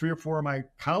 3 or 4 of my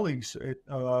colleagues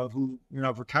who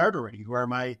have retired already, who are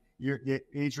my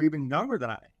age or even younger than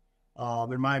I.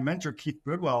 And my mentor Keith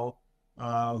Bridwell,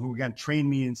 who again trained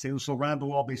me in St. Louis. So Ron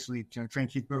Bowell basically trained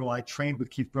Keith Bridwell. I trained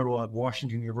with Keith Bridwell at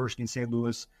Washington University in St.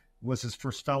 Louis. Was his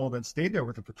first fellow, then stayed there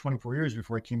with him for 24 years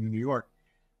before I came to New York.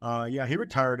 He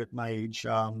retired at my age.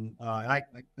 I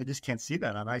just can't see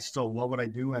that. I still love what I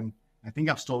do, and I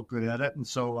think I'm still good at it. And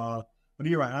so, but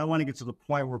you're right. I want to get to the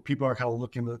point where people are kind of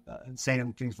looking at and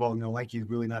saying things, well, Lenke's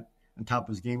really not on top of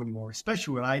his game anymore,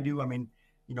 especially what I do. I mean,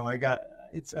 I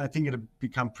think it'll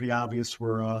become pretty obvious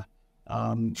where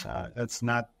that's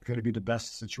not going to be the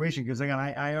best situation because again,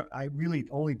 I really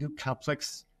only do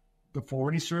complex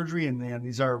deformity surgery, and then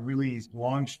these are really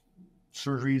long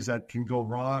surgeries that can go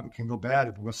wrong, can go bad,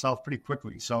 it will south pretty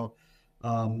quickly. So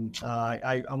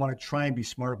I want to try and be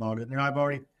smart about it. And I've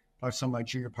already talked to some of my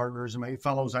junior partners and my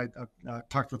fellows. I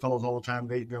talk to the fellows all the time.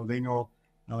 They know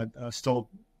still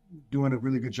doing a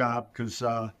really good job because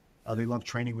they love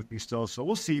training with me still. So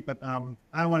we'll see. But I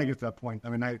don't want to get to that point. I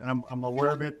mean, I'm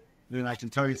aware of it. And I can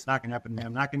tell you it's not going to happen.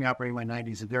 I'm not going to be operating in my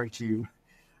 90s, I guarantee you.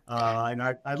 And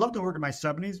I'd love to work in my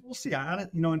 70s. We'll see.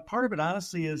 And part of it,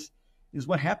 honestly, is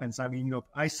what happens. I mean, if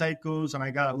eyesight goes and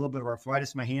I got a little bit of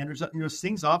arthritis in my hand, there's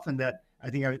things often that I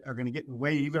think are going to get in the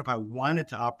way, even if I wanted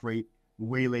to operate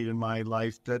way late in my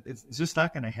life, that it's just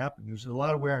not going to happen. There's a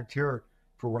lot of wear and tear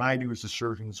for what I do as a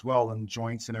surgeon as well, and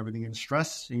joints and everything. And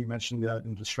stress, you mentioned that,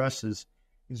 and the stress is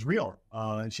real,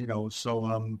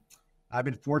 So I've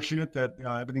been fortunate that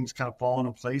everything's kind of fallen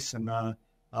in place, and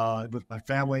with my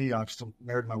family, I've still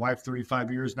married my wife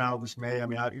 35 years now this May. I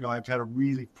mean, I've had a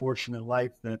really fortunate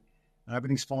life that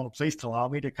everything's fallen in place to allow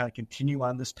me to kind of continue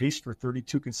on this pace for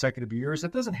 32 consecutive years.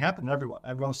 That doesn't happen to everyone.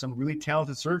 I've known some really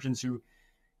talented surgeons who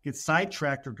get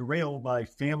sidetracked or derailed by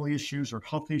family issues or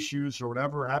health issues or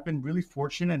whatever. I've been really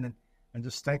fortunate, and and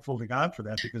just thankful to God for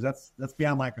that, because that's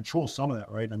beyond my control. Some of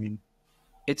that, right? I mean,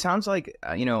 it sounds like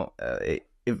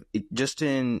just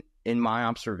in my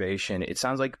observation, it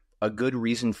sounds like a good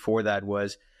reason for that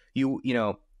was you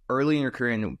early in your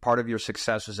career, and part of your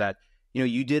success was that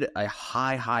you did a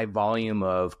high volume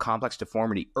of complex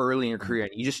deformity early in your career,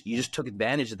 and you just took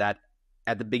advantage of that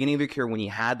at the beginning of your career when you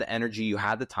had the energy, you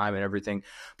had the time and everything,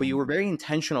 but you were very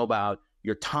intentional about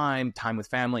your time with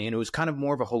family, and it was kind of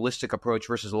more of a holistic approach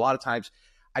versus a lot of times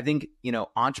I think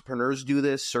entrepreneurs do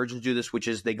this, surgeons do this, which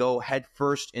is they go head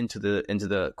first into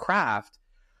the craft,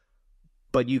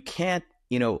 but you can't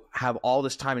have all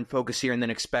this time and focus here and then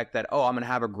expect that, oh, I'm going to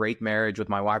have a great marriage with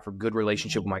my wife or good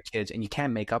relationship with my kids, and you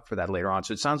can't make up for that later on.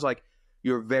 So it sounds like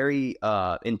you're very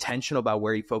intentional about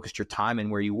where you focused your time,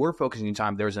 and where you were focusing your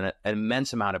time, there's an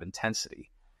immense amount of intensity.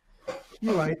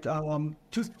 You're right.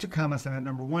 Two comments on that.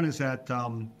 Number one is that,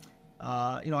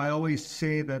 I always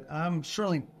say that I'm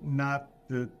certainly not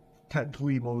the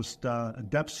technically most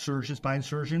adept spine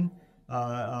surgeon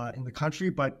in the country,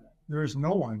 but there is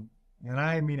no one, and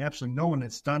I mean absolutely no one,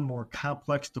 that's done more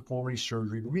complex deformity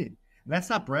surgery than me. And that's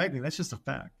not bragging; that's just a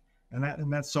fact.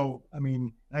 And that's so. I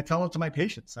mean, I tell it to my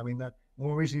patients. I mean, that the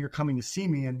only reason you're coming to see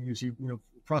me, and you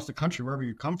across the country, wherever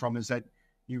you come from, is that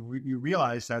you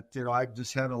realize that I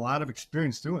just have a lot of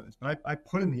experience doing this, but I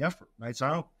put in the effort, right?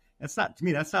 So that's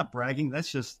not bragging.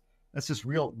 That's just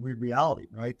real reality,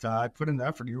 right? I put in the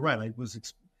effort. You're right. I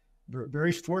was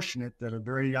very fortunate at a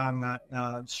very young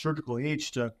surgical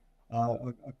age to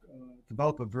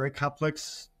develop a very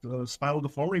complex spinal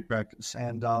deformity practice,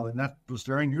 and that was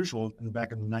very unusual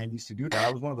back in the 90s to do that.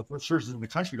 I was one of the first surgeons in the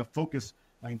country to focus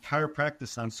my entire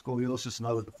practice on scoliosis and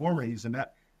other deformities, and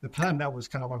at the time that was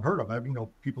kind of unheard of.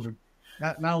 People are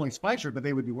not only spine surgery, but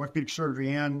they would do orthopedic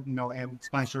surgery and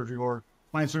spine surgery, or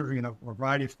spine surgery and a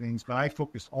variety of things. But I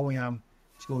focused only on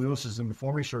scoliosis and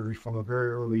deformity surgery from a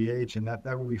very early age, and that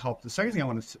really helped. The second thing I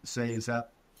want to say is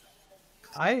that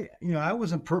I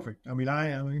wasn't perfect. I mean,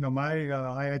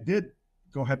 I did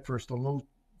go headfirst a little,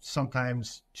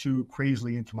 sometimes too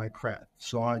crazily into my craft.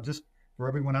 So I just, for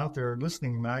everyone out there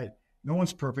listening, no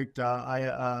one's perfect.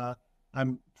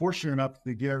 I'm fortunate enough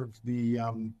to give the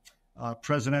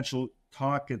presidential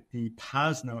talk at the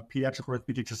POSNA, Pediatric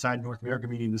Orthopedic Society North America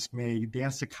meeting this May. Dan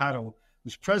Staccato,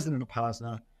 who's president of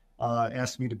POSNA,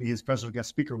 asked me to be his presidential guest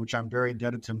speaker, which I'm very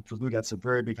indebted to him for. That's a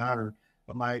very big honor.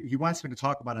 But he wants me to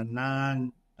talk about a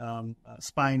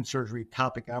non-spine surgery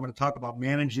topic. I'm going to talk about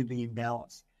managing the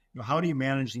imbalance. How do you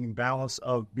manage the imbalance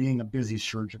of being a busy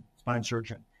surgeon, spine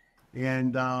surgeon?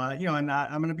 And and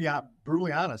I'm going to be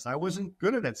brutally honest. I wasn't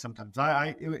good at it sometimes.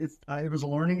 It was a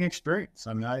learning experience.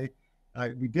 I mean,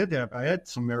 we did that. I had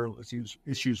some marital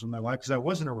issues with my wife because I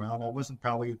wasn't around. I wasn't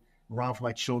probably around for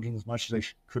my children as much as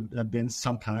I could have been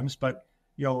sometimes. But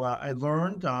I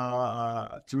learned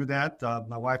through that.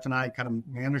 My wife and I kind of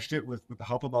managed it with the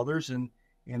help of others, and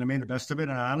I made the best of it.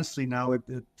 And honestly, now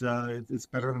it's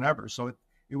better than ever. So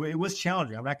it was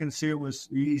challenging. I'm not going to say it was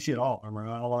easy at all. I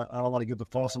don't want to give the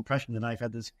false impression that I've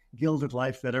had this gilded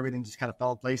life, that everything just kind of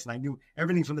fell in place, and I knew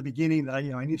everything from the beginning, that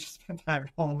I need to spend time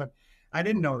at home. But I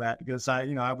didn't know that, because I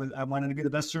wanted to be the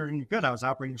best surgeon you could. I was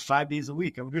operating 5 days a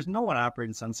week. I mean, there's no one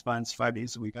operating on spines 5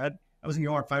 days a week. I was in the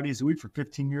OR 5 days a week for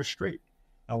 15 years straight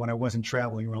when I wasn't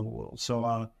traveling around the world.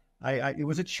 So it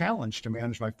was a challenge to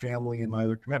manage my family and my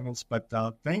other commitments, but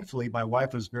thankfully my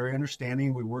wife was very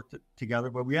understanding. We worked together,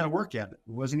 but we had to work at it.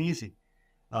 It wasn't easy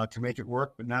to make it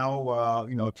work. But now,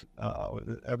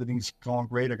 everything's going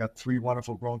great. I got 3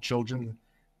 wonderful grown children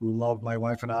who love my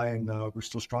wife and I, and we're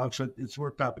still strong. So it's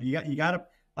worked out. But you got to,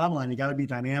 bottom line, you got to be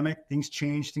dynamic. Things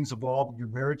change, things evolve. Your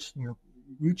marriage,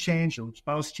 you change, your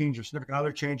spouse changes, your significant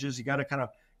other changes. You got to kind of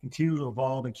continue to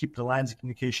evolve and keep the lines of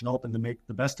communication open to make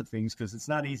the best of things, because it's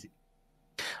not easy.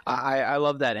 I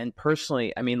love that. And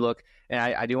personally, I mean, look, and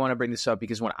I do want to bring this up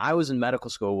because when I was in medical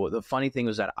school, the funny thing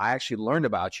was that I actually learned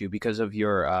about you because of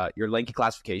your Lenke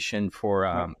classification for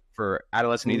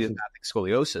adolescent idiopathic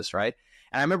scoliosis, right?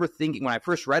 And I remember thinking when I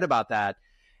first read about that,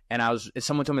 and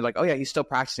someone told me like, oh yeah, he's still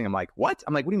practicing. I'm like, what?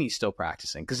 I'm like, what do you mean he's still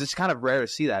practicing? Because it's kind of rare to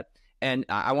see that. And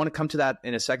I want to come to that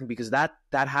in a second, because that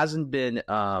hasn't been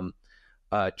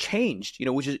changed,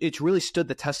 it's really stood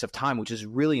the test of time, which is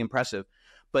really impressive.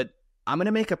 But I'm going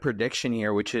to make a prediction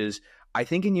here, which is, I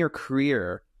think in your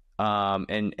career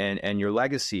and your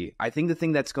legacy, I think the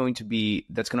thing that's going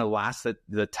to last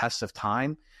the test of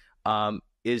time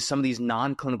is some of these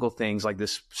non-clinical things, like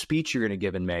this speech you're going to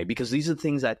give in May, because these are the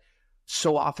things that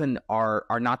so often are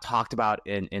not talked about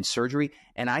in surgery.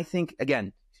 And I think,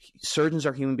 again, surgeons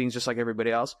are human beings just like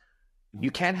everybody else. You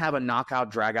can't have a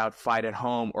knockout, drag out fight at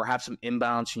home or have some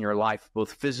imbalance in your life,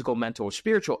 both physical, mental, or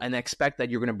spiritual, and expect that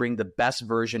you're going to bring the best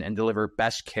version and deliver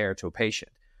best care to a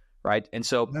patient, right? And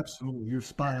so, absolutely, you're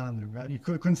spot on there. Right? You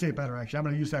couldn't say it better. Actually, I'm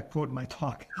going to use that quote in my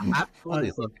talk.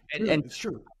 Absolutely, look, and it's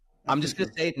true. I'm just going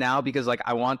to say it now because, like,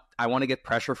 I want to get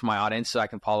pressure from my audience so I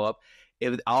can follow up.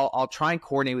 I'll try and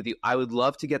coordinate with you. I would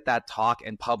love to get that talk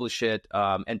and publish it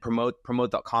and promote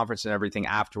the conference and everything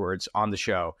afterwards on the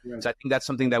show. Right. So I think that's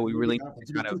something that we really need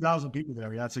to kind of 2,000 people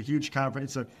there. Yeah, it's a huge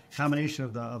conference. It's a combination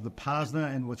of the POSNA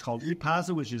and what's called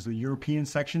EPOSNA, which is the European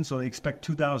section. So they expect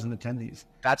 2,000 attendees.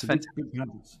 That's fantastic.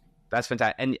 That's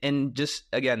fantastic. And just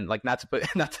again, like not to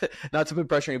put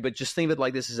pressure on you, but just think of it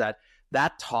like this: is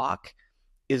that talk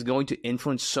is going to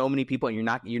influence so many people,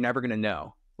 and you're never going to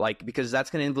know. Like, because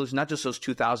that's going to influence not just those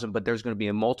 2,000, but there's going to be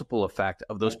a multiple effect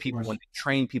of those people when they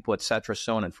train people, et cetera,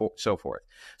 so on and so forth.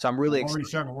 So I'm really already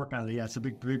starting to work on it. Yeah, it's a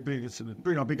big, it's a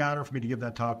big honor for me to give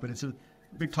that talk, but it's a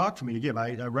big talk for me to give.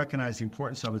 I recognize the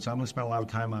importance of it, so I'm going to spend a lot of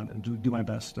time on it and do my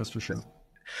best. That's for sure.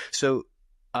 So,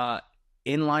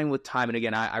 in line with time, and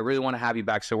again, I really want to have you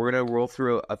back. So we're going to roll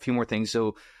through a few more things.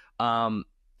 So,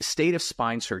 state of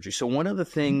spine surgery. So one of the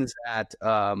things that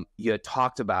you had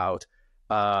talked about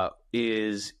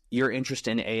is your interest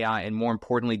in AI and, more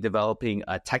importantly, developing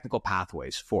technical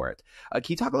pathways for it. Can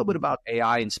you talk a little bit about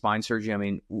AI in spine surgery? I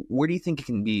mean, where do you think it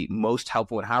can be most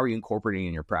helpful, and how are you incorporating it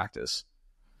in your practice?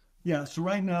 Yeah, so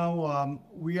right now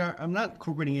I'm not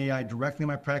incorporating AI directly in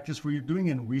my practice. We're doing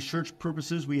it in research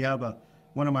purposes. We have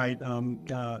one of my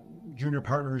junior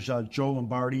partners, Joe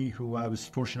Lombardi, who I was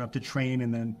fortunate enough to train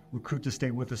and then recruit to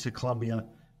stay with us at Columbia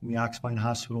in the Oxspine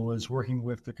Hospital, is working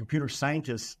with the computer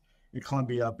scientists at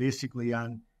Columbia, basically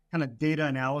on kind of data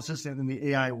analysis and in the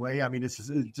AI way. I mean, it's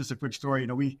just a quick story.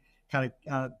 We kind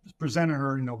of presented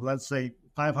her, let's say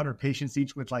 500 patients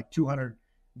each with like 200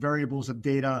 variables of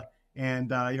data.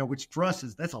 And, which for us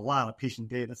that's a lot of patient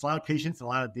data. It's a lot of patients, a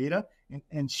lot of data.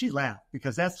 And she laughed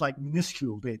because that's like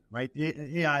minuscule data, right?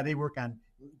 AI, they work on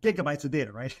gigabytes of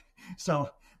data, right? So,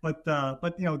 but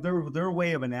their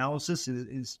way of analysis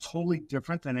is totally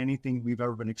different than anything we've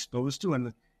ever been exposed to.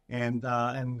 And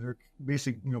they're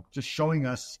basically, just showing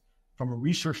us from a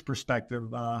research perspective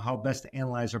how best to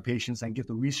analyze our patients and get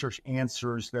the research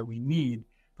answers that we need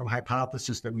from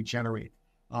hypothesis that we generate.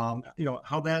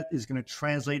 How that is going to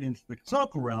translate into the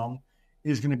clinical realm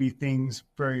is going to be things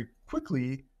very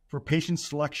quickly for patient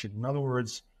selection. In other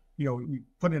words, we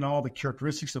put in all the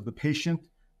characteristics of the patient.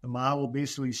 The model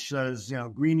basically says,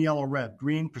 green, yellow, red.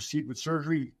 Green, proceed with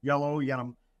surgery. Yellow, you got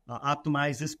to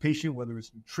optimize this patient, whether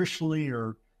it's nutritionally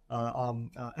or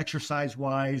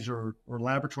exercise-wise or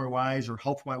laboratory-wise or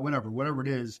health-wise, whatever it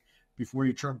is, before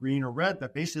you turn green or red.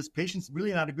 That basically, this patient's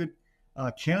really not a good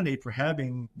candidate for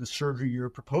having the surgery you're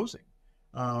proposing.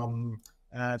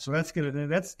 So that's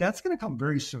gonna come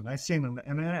very soon. I see, and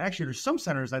actually, there's some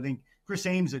centers. I think Chris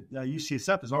Ames at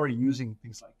UCSF is already using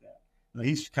things like that.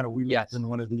 He's kind of been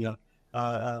one of the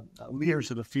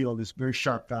leaders of the field. He's a very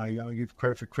sharp guy. I give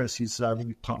credit for Chris. He's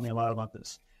really taught me a lot about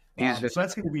this. So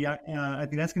that's going to be, I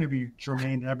think that's going to be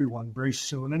germane to everyone very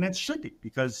soon, and that should be,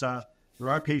 because there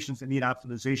are patients that need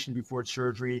optimization before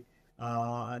surgery.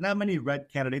 Not many red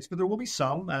candidates, but there will be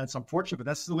some. It's unfortunate, but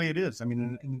that's the way it is. I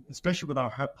mean, and especially with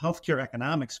our healthcare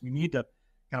economics, we need to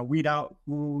kind of weed out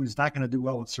who is not going to do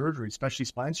well with surgery, especially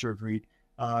spine surgery,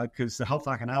 because the health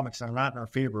economics are not in our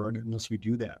favor unless we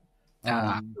do that.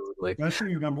 Absolutely. That's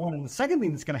really number one. And the second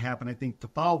thing that's going to happen, I think, to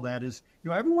follow that is,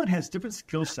 everyone has different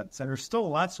skill sets, and there's still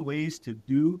lots of ways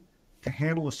to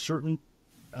handle a certain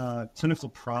clinical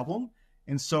problem.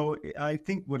 And so I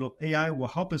think what AI will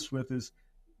help us with is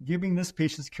giving this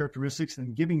patient's characteristics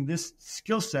and giving this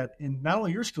skill set, and not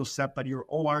only your skill set, but your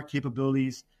OR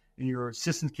capabilities and your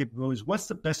assistance capabilities. What's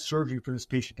the best surgery for this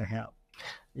patient to have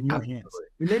in your hands?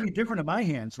 It may be different in my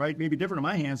hands, right? Maybe different in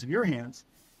my hands than your hands.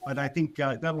 But I think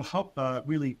that will help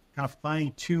really kind of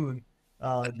fine-tune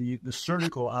the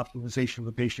surgical optimization of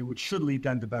the patient, which should lead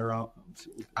them to better outcomes.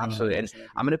 Absolutely. And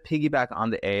I'm going to piggyback on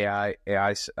the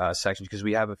AI section, because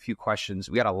we have a few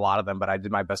questions. We got a lot of them, but I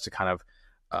did my best to kind of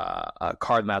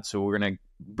card them out. So we're going to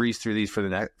breeze through these for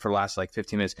the last like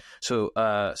 15 minutes. So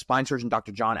spine surgeon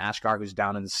Dr. John Ashgar, who's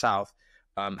down in the South.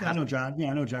 I know John. Yeah,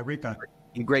 I know John. Great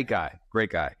guy. Great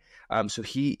guy. So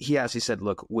he said,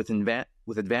 look, with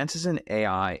advances in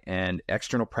AI and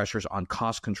external pressures on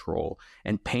cost control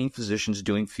and paying physicians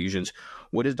doing fusions,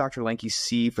 what does Dr. Lenke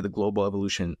see for the global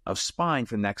evolution of spine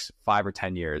for the next 5 or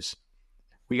 10 years?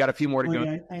 We got a few more to go.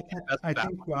 Yeah, I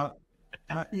think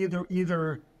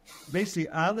either basically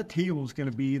out of the table is going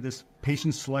to be this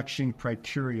patient selection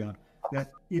criteria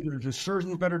that either the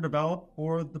surgeons better develop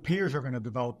or the payers are going to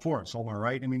develop for us, Omar,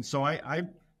 right? I mean, so I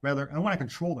want to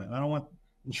control that. I don't want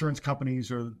insurance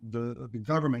companies or the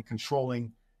government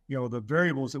controlling, the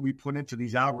variables that we put into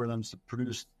these algorithms to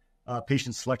produce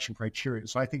patient selection criteria.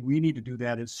 So I think we need to do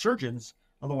that as surgeons.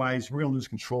 Otherwise, we're going to lose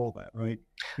control of that, right?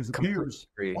 Because the payers,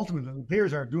 ultimately, the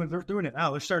payers they're doing it now.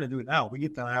 They're starting to do it now. We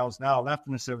get the aisles now, not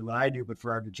necessarily what I do, but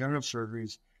for our degenerative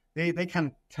surgeries, they kind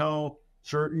of tell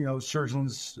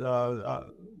surgeons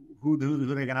who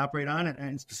they can operate on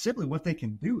and specifically what they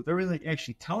can do. They're really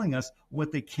actually telling us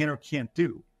what they can or can't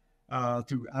do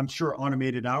through, I'm sure,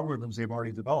 automated algorithms they've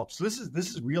already developed. So this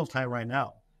is real time right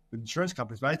now with insurance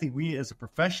companies. But I think we as a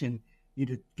profession need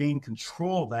to gain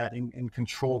control of that and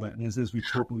control that, and as we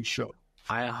totally show.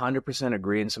 I 100%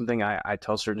 agree. And something I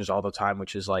tell surgeons all the time,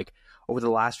 which is like over the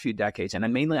last few decades,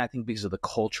 and mainly I think because of the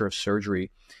culture of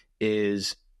surgery,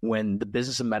 is when the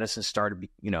business of medicine started,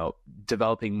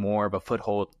 developing more of a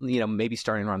foothold, maybe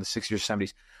starting around the 60s or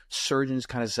 70s, surgeons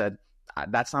kind of said,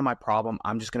 that's not my problem.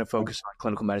 I'm just going to focus on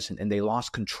clinical medicine. And they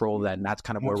lost control of that. And that's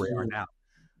kind of where we are now.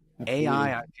 Absolutely.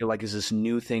 AI, I feel like, is this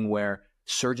new thing where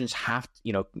surgeons have,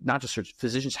 not just surgeons,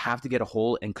 physicians have to get a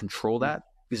hold and control that,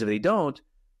 because if they don't,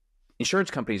 insurance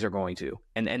companies are going to,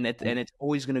 and it's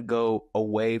always going to go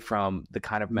away from the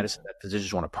kind of medicine that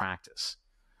physicians want to practice.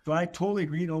 So I totally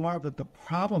agree, Omar, but the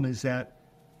problem is that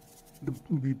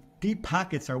the deep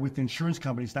pockets are with insurance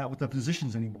companies, not with the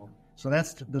physicians anymore. So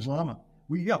that's the dilemma.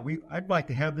 I'd like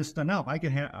to have this done now. If I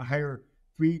could hire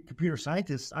 3 computer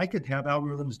scientists, I could have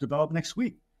algorithms developed next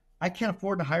week. I can't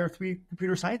afford to hire 3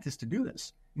 computer scientists to do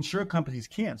this. Insurance companies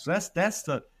can. So that's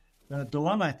the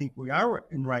dilemma I think we are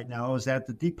in right now, is that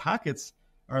the deep pockets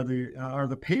are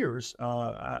the payers,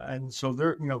 and so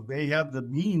they have the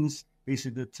means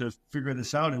basically to figure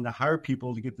this out and to hire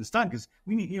people to get this done, because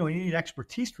we need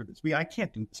expertise for this. I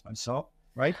can't do this myself,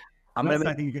 right? I think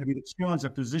you're going to be the challenge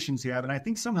that physicians have, and I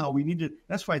think somehow we need to.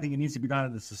 That's why I think it needs to be done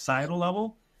at the societal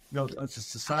level.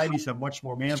 Societies have much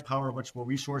more manpower, much more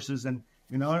resources, and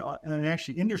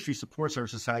actually industry supports our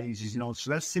societies.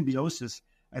 So that symbiosis,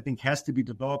 I think, has to be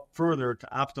developed further to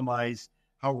optimize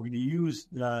how we're going to use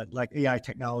like AI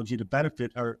technology to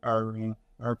benefit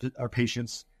our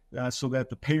patients. So that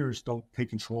the payers don't take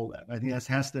control of that. I think that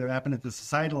has to happen at the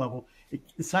societal level.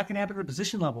 It's not going to happen at the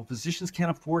physician level. Physicians can't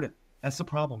afford it. That's the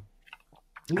problem.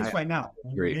 At least right now.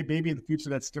 Maybe in the future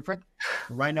that's different.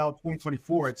 But right now,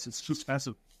 2024, it's too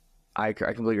expensive. I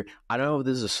completely agree. I don't know if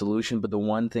this is a solution, but the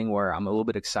one thing where I'm a little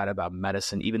bit excited about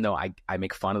medicine, even though I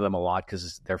make fun of them a lot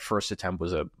because their first attempt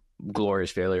was a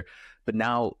glorious failure, but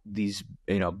now these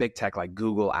big tech like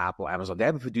Google, Apple, Amazon, they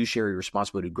have a fiduciary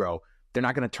responsibility to grow. They're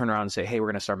not going to turn around and say, hey, we're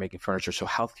going to start making furniture. So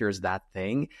healthcare is that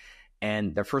thing.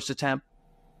 And their first attempt,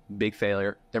 big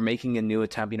failure. They're making a new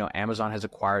attempt. Amazon has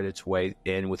acquired its way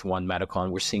in with One Medical,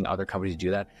 and we're seeing other companies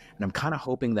do that. And I'm kind of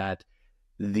hoping that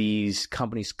these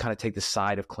companies kind of take the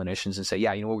side of clinicians and say,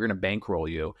 yeah, we're going to bankroll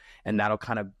you. And that'll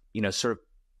kind of, sort of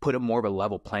put a more of a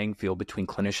level playing field between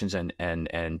clinicians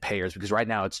and payers, because right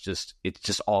now it's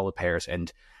just all the payers.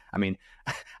 And I mean,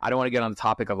 I don't want to get on the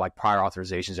topic of like prior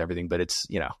authorizations and everything, but it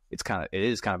is kind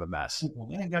of a mess.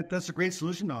 That's a great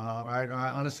solution.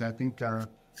 Honestly, I think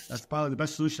that's probably the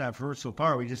best solution I've heard so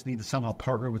far. We just need to somehow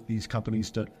partner with these companies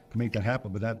to make that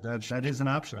happen. But that is an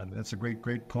option. That's a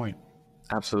great point.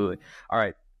 Absolutely. All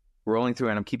right. Rolling through,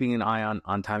 and I'm keeping an eye on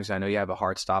time because I know you have a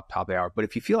hard stop top of the hour. But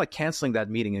if you feel like canceling that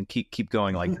meeting and keep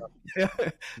going like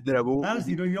that,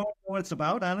 honestly, you know what it's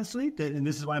about, honestly? And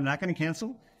this is why I'm not going to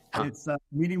cancel. It's a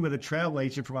meeting with a travel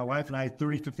agent for my wife and I's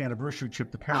 35th anniversary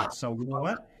trip to Paris. So you know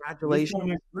what?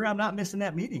 Congratulations. I'm not missing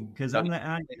that meeting because I'm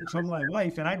talking to my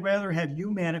wife, and I'd rather have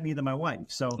you mad at me than my wife.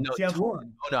 So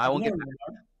I won't get mad.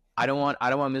 I don't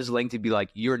want Ms. Lenke to be like,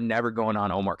 you're never going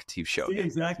on Omar Khateeb's show. See,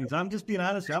 exactly. So I'm just being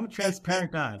honest. I'm a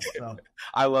transparent guy. So.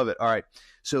 I love it. All right.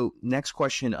 So next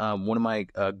question. One of my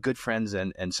good friends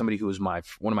and somebody who was one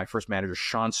of my first managers,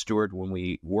 Sean Stewart, when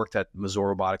we worked at Mazor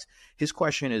Robotics, his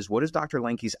question is, what is Dr.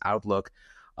 Lenke's outlook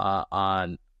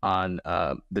on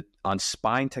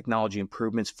spine technology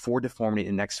improvements for deformity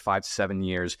in the next 5 to 7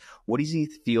 years? What does he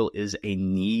feel is a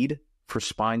need for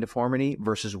spine deformity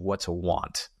versus what's a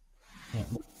want? Yeah.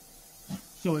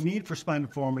 So the need for spine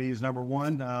deformity is number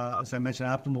one, as I mentioned,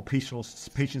 optimal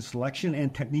patient selection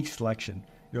and technique selection.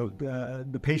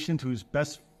 The patient who's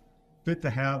best fit to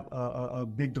have a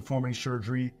big deformity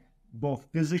surgery, both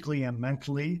physically and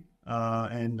mentally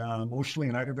and emotionally,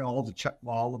 and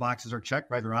all the boxes are checked,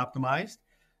 right? They're optimized.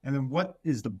 And then what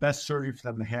is the best surgery for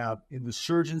them to have in the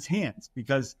surgeon's hands?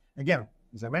 Because again,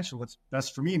 as I mentioned, what's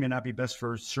best for me may not be best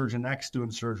for surgeon X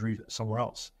doing surgery somewhere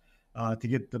else. To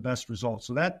get the best results.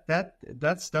 So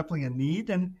that's definitely a need.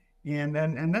 And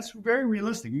And that's very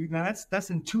realistic. That's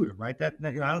intuitive, right?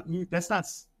 That's not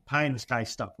pie in the sky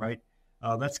stuff, right?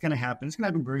 That's going to happen. It's going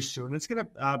to happen very soon. That's going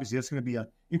to be an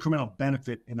incremental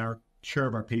benefit in our care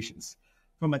of our patients.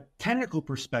 From a technical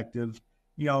perspective,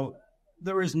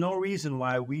 there is no reason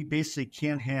why we basically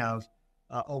can't have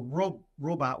a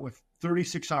robot with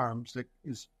 36 arms that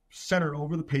is centered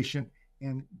over the patient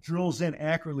and drills in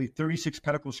accurately 36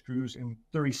 pedicle screws in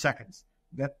 30 seconds.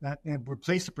 And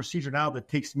replace a procedure now that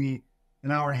takes me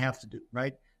an hour and a half to do,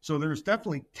 right? So there's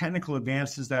definitely technical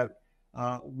advances that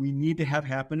we need to have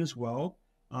happen as well.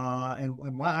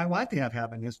 And what I want to have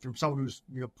happen is from someone who's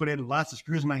put in lots of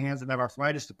screws in my hands and have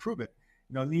arthritis to prove it.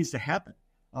 It needs to happen.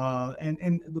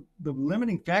 And the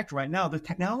limiting factor right now, the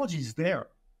technology is there.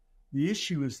 The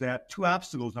issue is that two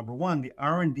obstacles. Number one, the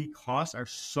R&D costs are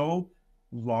so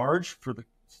large for the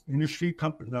industry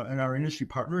company and our industry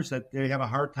partners that they have a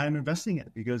hard time investing in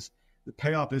it because the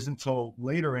payoff isn't until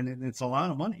later, and it's a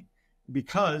lot of money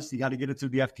because you got to get it through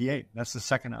the FDA. That's the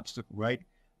second obstacle, right?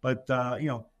 But I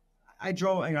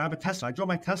have a Tesla. I drove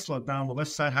my Tesla down the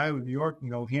West Side Highway of New York,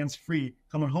 hands free,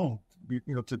 coming home,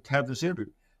 to have this interview.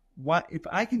 What if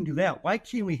I can do that? Why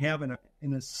can't we have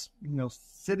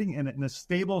sitting in a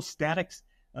stable, static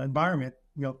environment?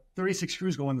 36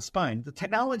 screws go in the spine. The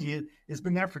technology has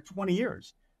been there for 20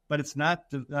 years, but it's not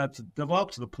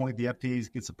developed to the point the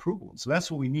FDA gets approval. So that's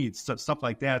what we need, stuff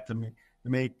like that to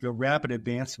make a rapid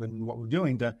advancement in what we're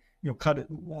doing to cut it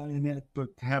to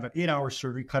have an 8-hour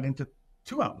surgery cut into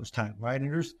 2 hours time, right?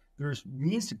 And there's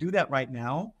means to do that right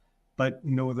now, but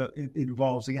it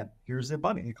involves, again, here's the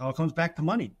money. It all comes back to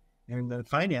money and the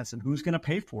finance and who's going to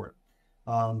pay for it,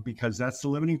 because that's the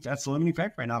limiting factor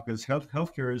right now. Because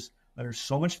healthcare is under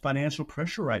so much financial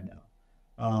pressure right now.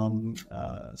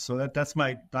 So that's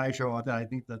my diatribe on that. I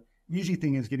think the easy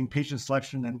thing is getting patient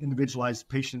selection and individualized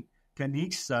patient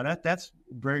techniques. That's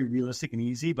very realistic and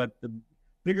easy, but the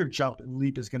bigger jump and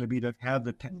leap is going to be to have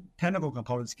the technical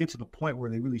components get to the point where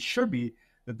they really should be,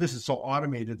 that this is so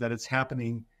automated that it's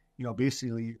happening,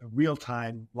 basically real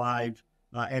time, live,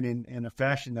 and in a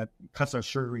fashion that cuts our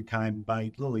surgery time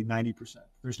by literally 90%.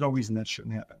 There's no reason that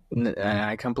shouldn't happen.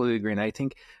 I completely agree. And I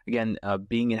think, again,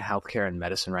 being in healthcare and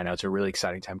medicine right now, it's a really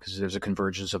exciting time because there's a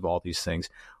convergence of all these things.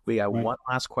 We got one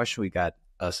last question. We got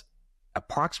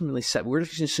approximately we're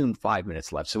just going to assume 5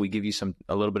 minutes left. So we give you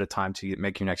a little bit of time to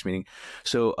make your next meeting.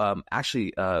 So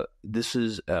this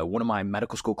is one of my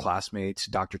medical school classmates,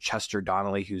 Dr. Chester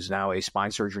Donnelly, who's now a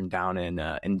spine surgeon down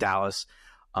in Dallas.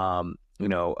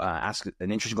 Ask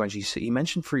an interesting question. He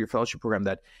mentioned for your fellowship program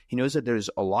that he knows that there's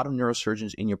a lot of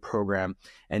neurosurgeons in your program.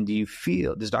 And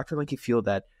does Dr. Lenke feel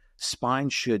that spine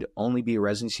should only be a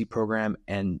residency program?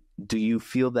 And do you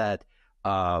feel that,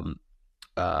 as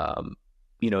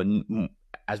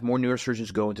more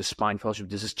neurosurgeons go into spine fellowship,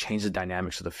 does this change the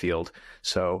dynamics of the field?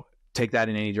 So take that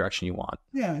in any direction you want.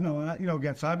 Yeah,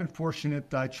 again, so I've been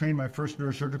fortunate. I trained my first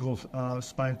neurosurgical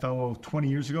spine fellow 20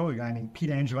 years ago, a guy named Pete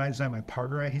Angelides, my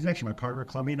partner. He's actually my partner at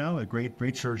Columbia now, a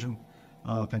great surgeon,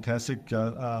 fantastic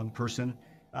person.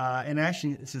 And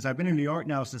actually, since I've been in New York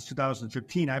now since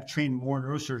 2015, I've trained more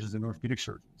neurosurgeons than orthopedic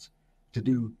surgeons to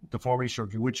do deformity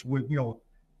surgery, which would,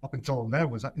 up until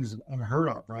then is unheard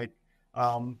of, right?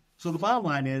 So the bottom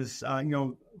line is,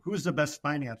 who's the best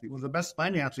spine athlete? Well, the best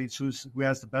spine athlete is who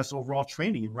has the best overall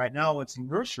training. Right now, it's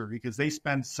neurosurgery because they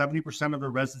spend 70% of their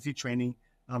residency training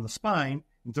on the spine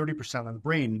and 30% on the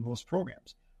brain in most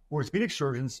programs. Orthopedic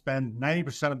surgeons spend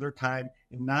 90% of their time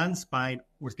in non-spine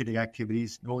orthopedic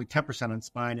activities and only 10% on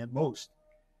spine at most.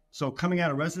 So coming out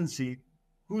of residency,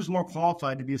 who's more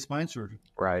qualified to be a spine surgeon?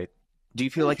 Right. Do you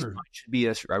feel like spine should be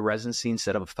a residency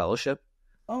instead of a fellowship?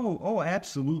 Oh,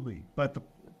 absolutely. But the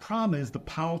problem is the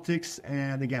politics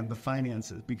and, again, the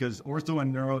finances, because ortho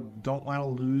and neuro don't want to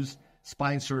lose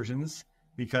spine surgeons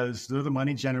because they're the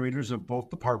money generators of both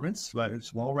departments, but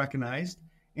it's well recognized,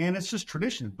 and it's just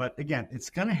tradition. But again, it's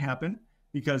going to happen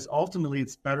because ultimately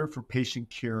it's better for patient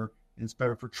care and it's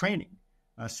better for training.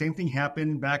 Same thing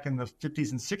happened back in the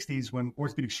 50s and 60s when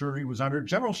orthopedic surgery was under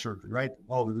general surgery, right?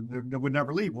 Well, they would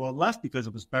never leave. Well, it left because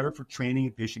it was better for training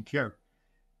and patient care.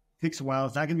 Takes a while.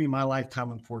 It's not going to be my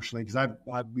lifetime, unfortunately, because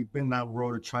we've been down the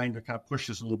road of trying to kind of push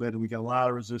this a little bit, and we get a lot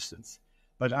of resistance.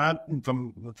 But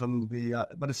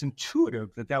but it's intuitive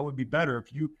that would be better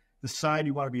if you decide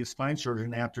you want to be a spine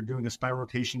surgeon after doing a spine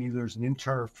rotation, either as an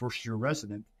intern or first-year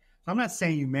resident. So I'm not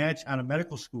saying you match on a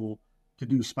medical school to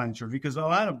do spine surgery, because a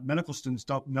lot of medical students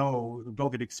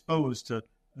don't get exposed to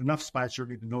enough spine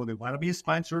surgery to know they want to be a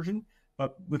spine surgeon.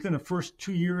 But within the first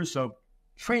 2 years of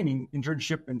training,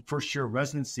 internship, and first year of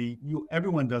residency,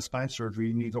 everyone does spine surgery.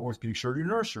 You need orthopedic surgery or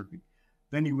neurosurgery.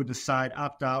 then you would decide,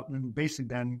 opt out, and basically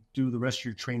then do the rest of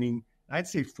your training. I'd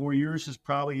say 4 years is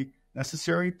probably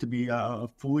necessary to be a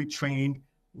fully trained,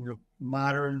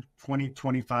 modern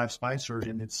 2025 spine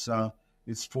surgeon. It's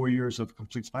 4 years of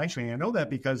complete spine training. I know that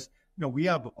because we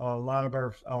have a lot of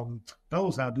our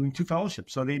fellows now doing 2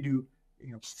 fellowships. So they do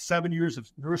 7 years of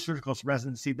neurosurgical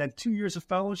residency, then 2 years of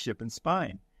fellowship in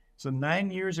spine. So 9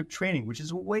 years of training, which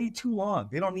is way too long.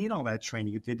 They don't need all that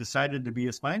training. If they decided to be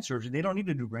a spine surgeon, they don't need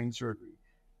to do brain surgery.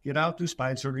 Get out, do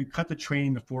spine surgery, cut the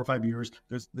training to 4 or 5 years.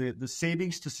 The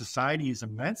savings to society is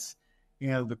immense,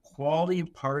 and the quality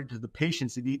imparted to the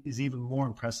patients is even more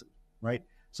impressive, right?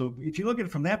 So if you look at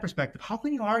it from that perspective, how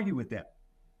can you argue with that?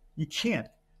 You can't.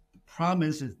 The problem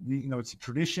is it's a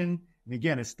tradition, and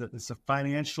again, it's the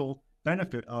financial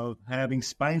benefit of having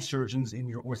spine surgeons in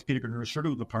your orthopedic or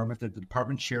neurosurgical department that the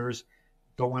department chairs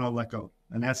don't want to let go.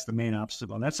 And that's the main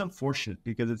obstacle. And that's unfortunate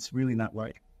because it's really not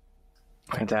right.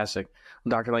 Fantastic.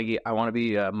 Dr. Lenke, I want to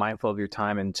be mindful of your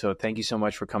time. And so thank you so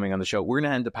much for coming on the show. We're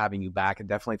going to end up having you back, and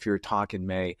definitely for your talk in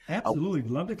May. Absolutely.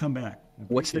 Love to come back.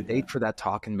 What's the date for that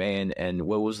talk in May, and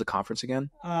what was the conference again?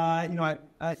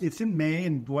 It's in May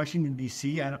in Washington,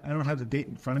 D.C. I don't have the date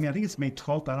in front of me. I think it's May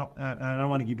 12th. I don't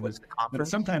want to give you the conference. But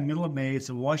sometime middle of May. It's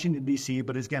in Washington, D.C.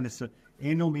 But again, it's an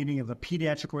annual meeting of the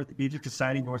Pediatric Orthopedic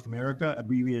Society North America,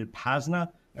 abbreviated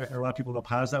POSNA. A lot of people know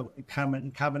POSNA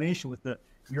in combination with the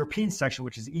European section,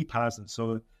 which is EPOSNA.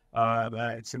 So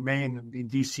it's in May in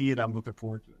D.C., and I'm looking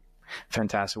forward to it.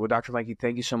 Fantastic. Well, Dr. Lenke,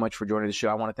 thank you so much for joining the show.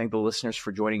 I want to thank the listeners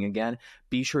for joining again.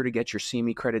 Be sure to get your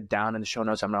CME credit down in the show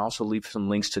notes. I'm going to also leave some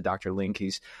links to Dr.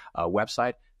 Lenke's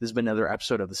website. This has been another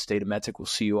episode of The State of MedTech. We'll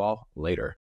see you all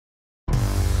later.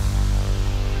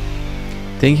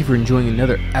 Thank you for enjoying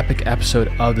another epic episode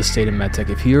of The State of MedTech.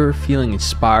 If you're feeling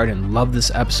inspired and love this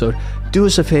episode, do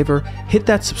us a favor, hit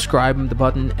that subscribe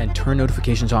button and turn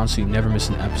notifications on so you never miss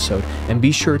an episode. And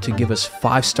be sure to give us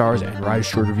 5 stars and write a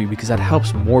short review because that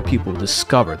helps more people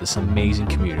discover this amazing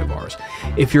community of ours.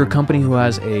 If you're a company who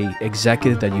has an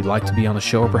executive that you'd like to be on the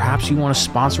show, or perhaps you want to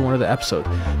sponsor one of the episodes,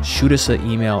 shoot us an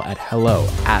email at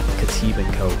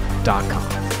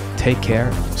hello@khateebandco.com. Take care,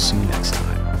 and we'll see you next time.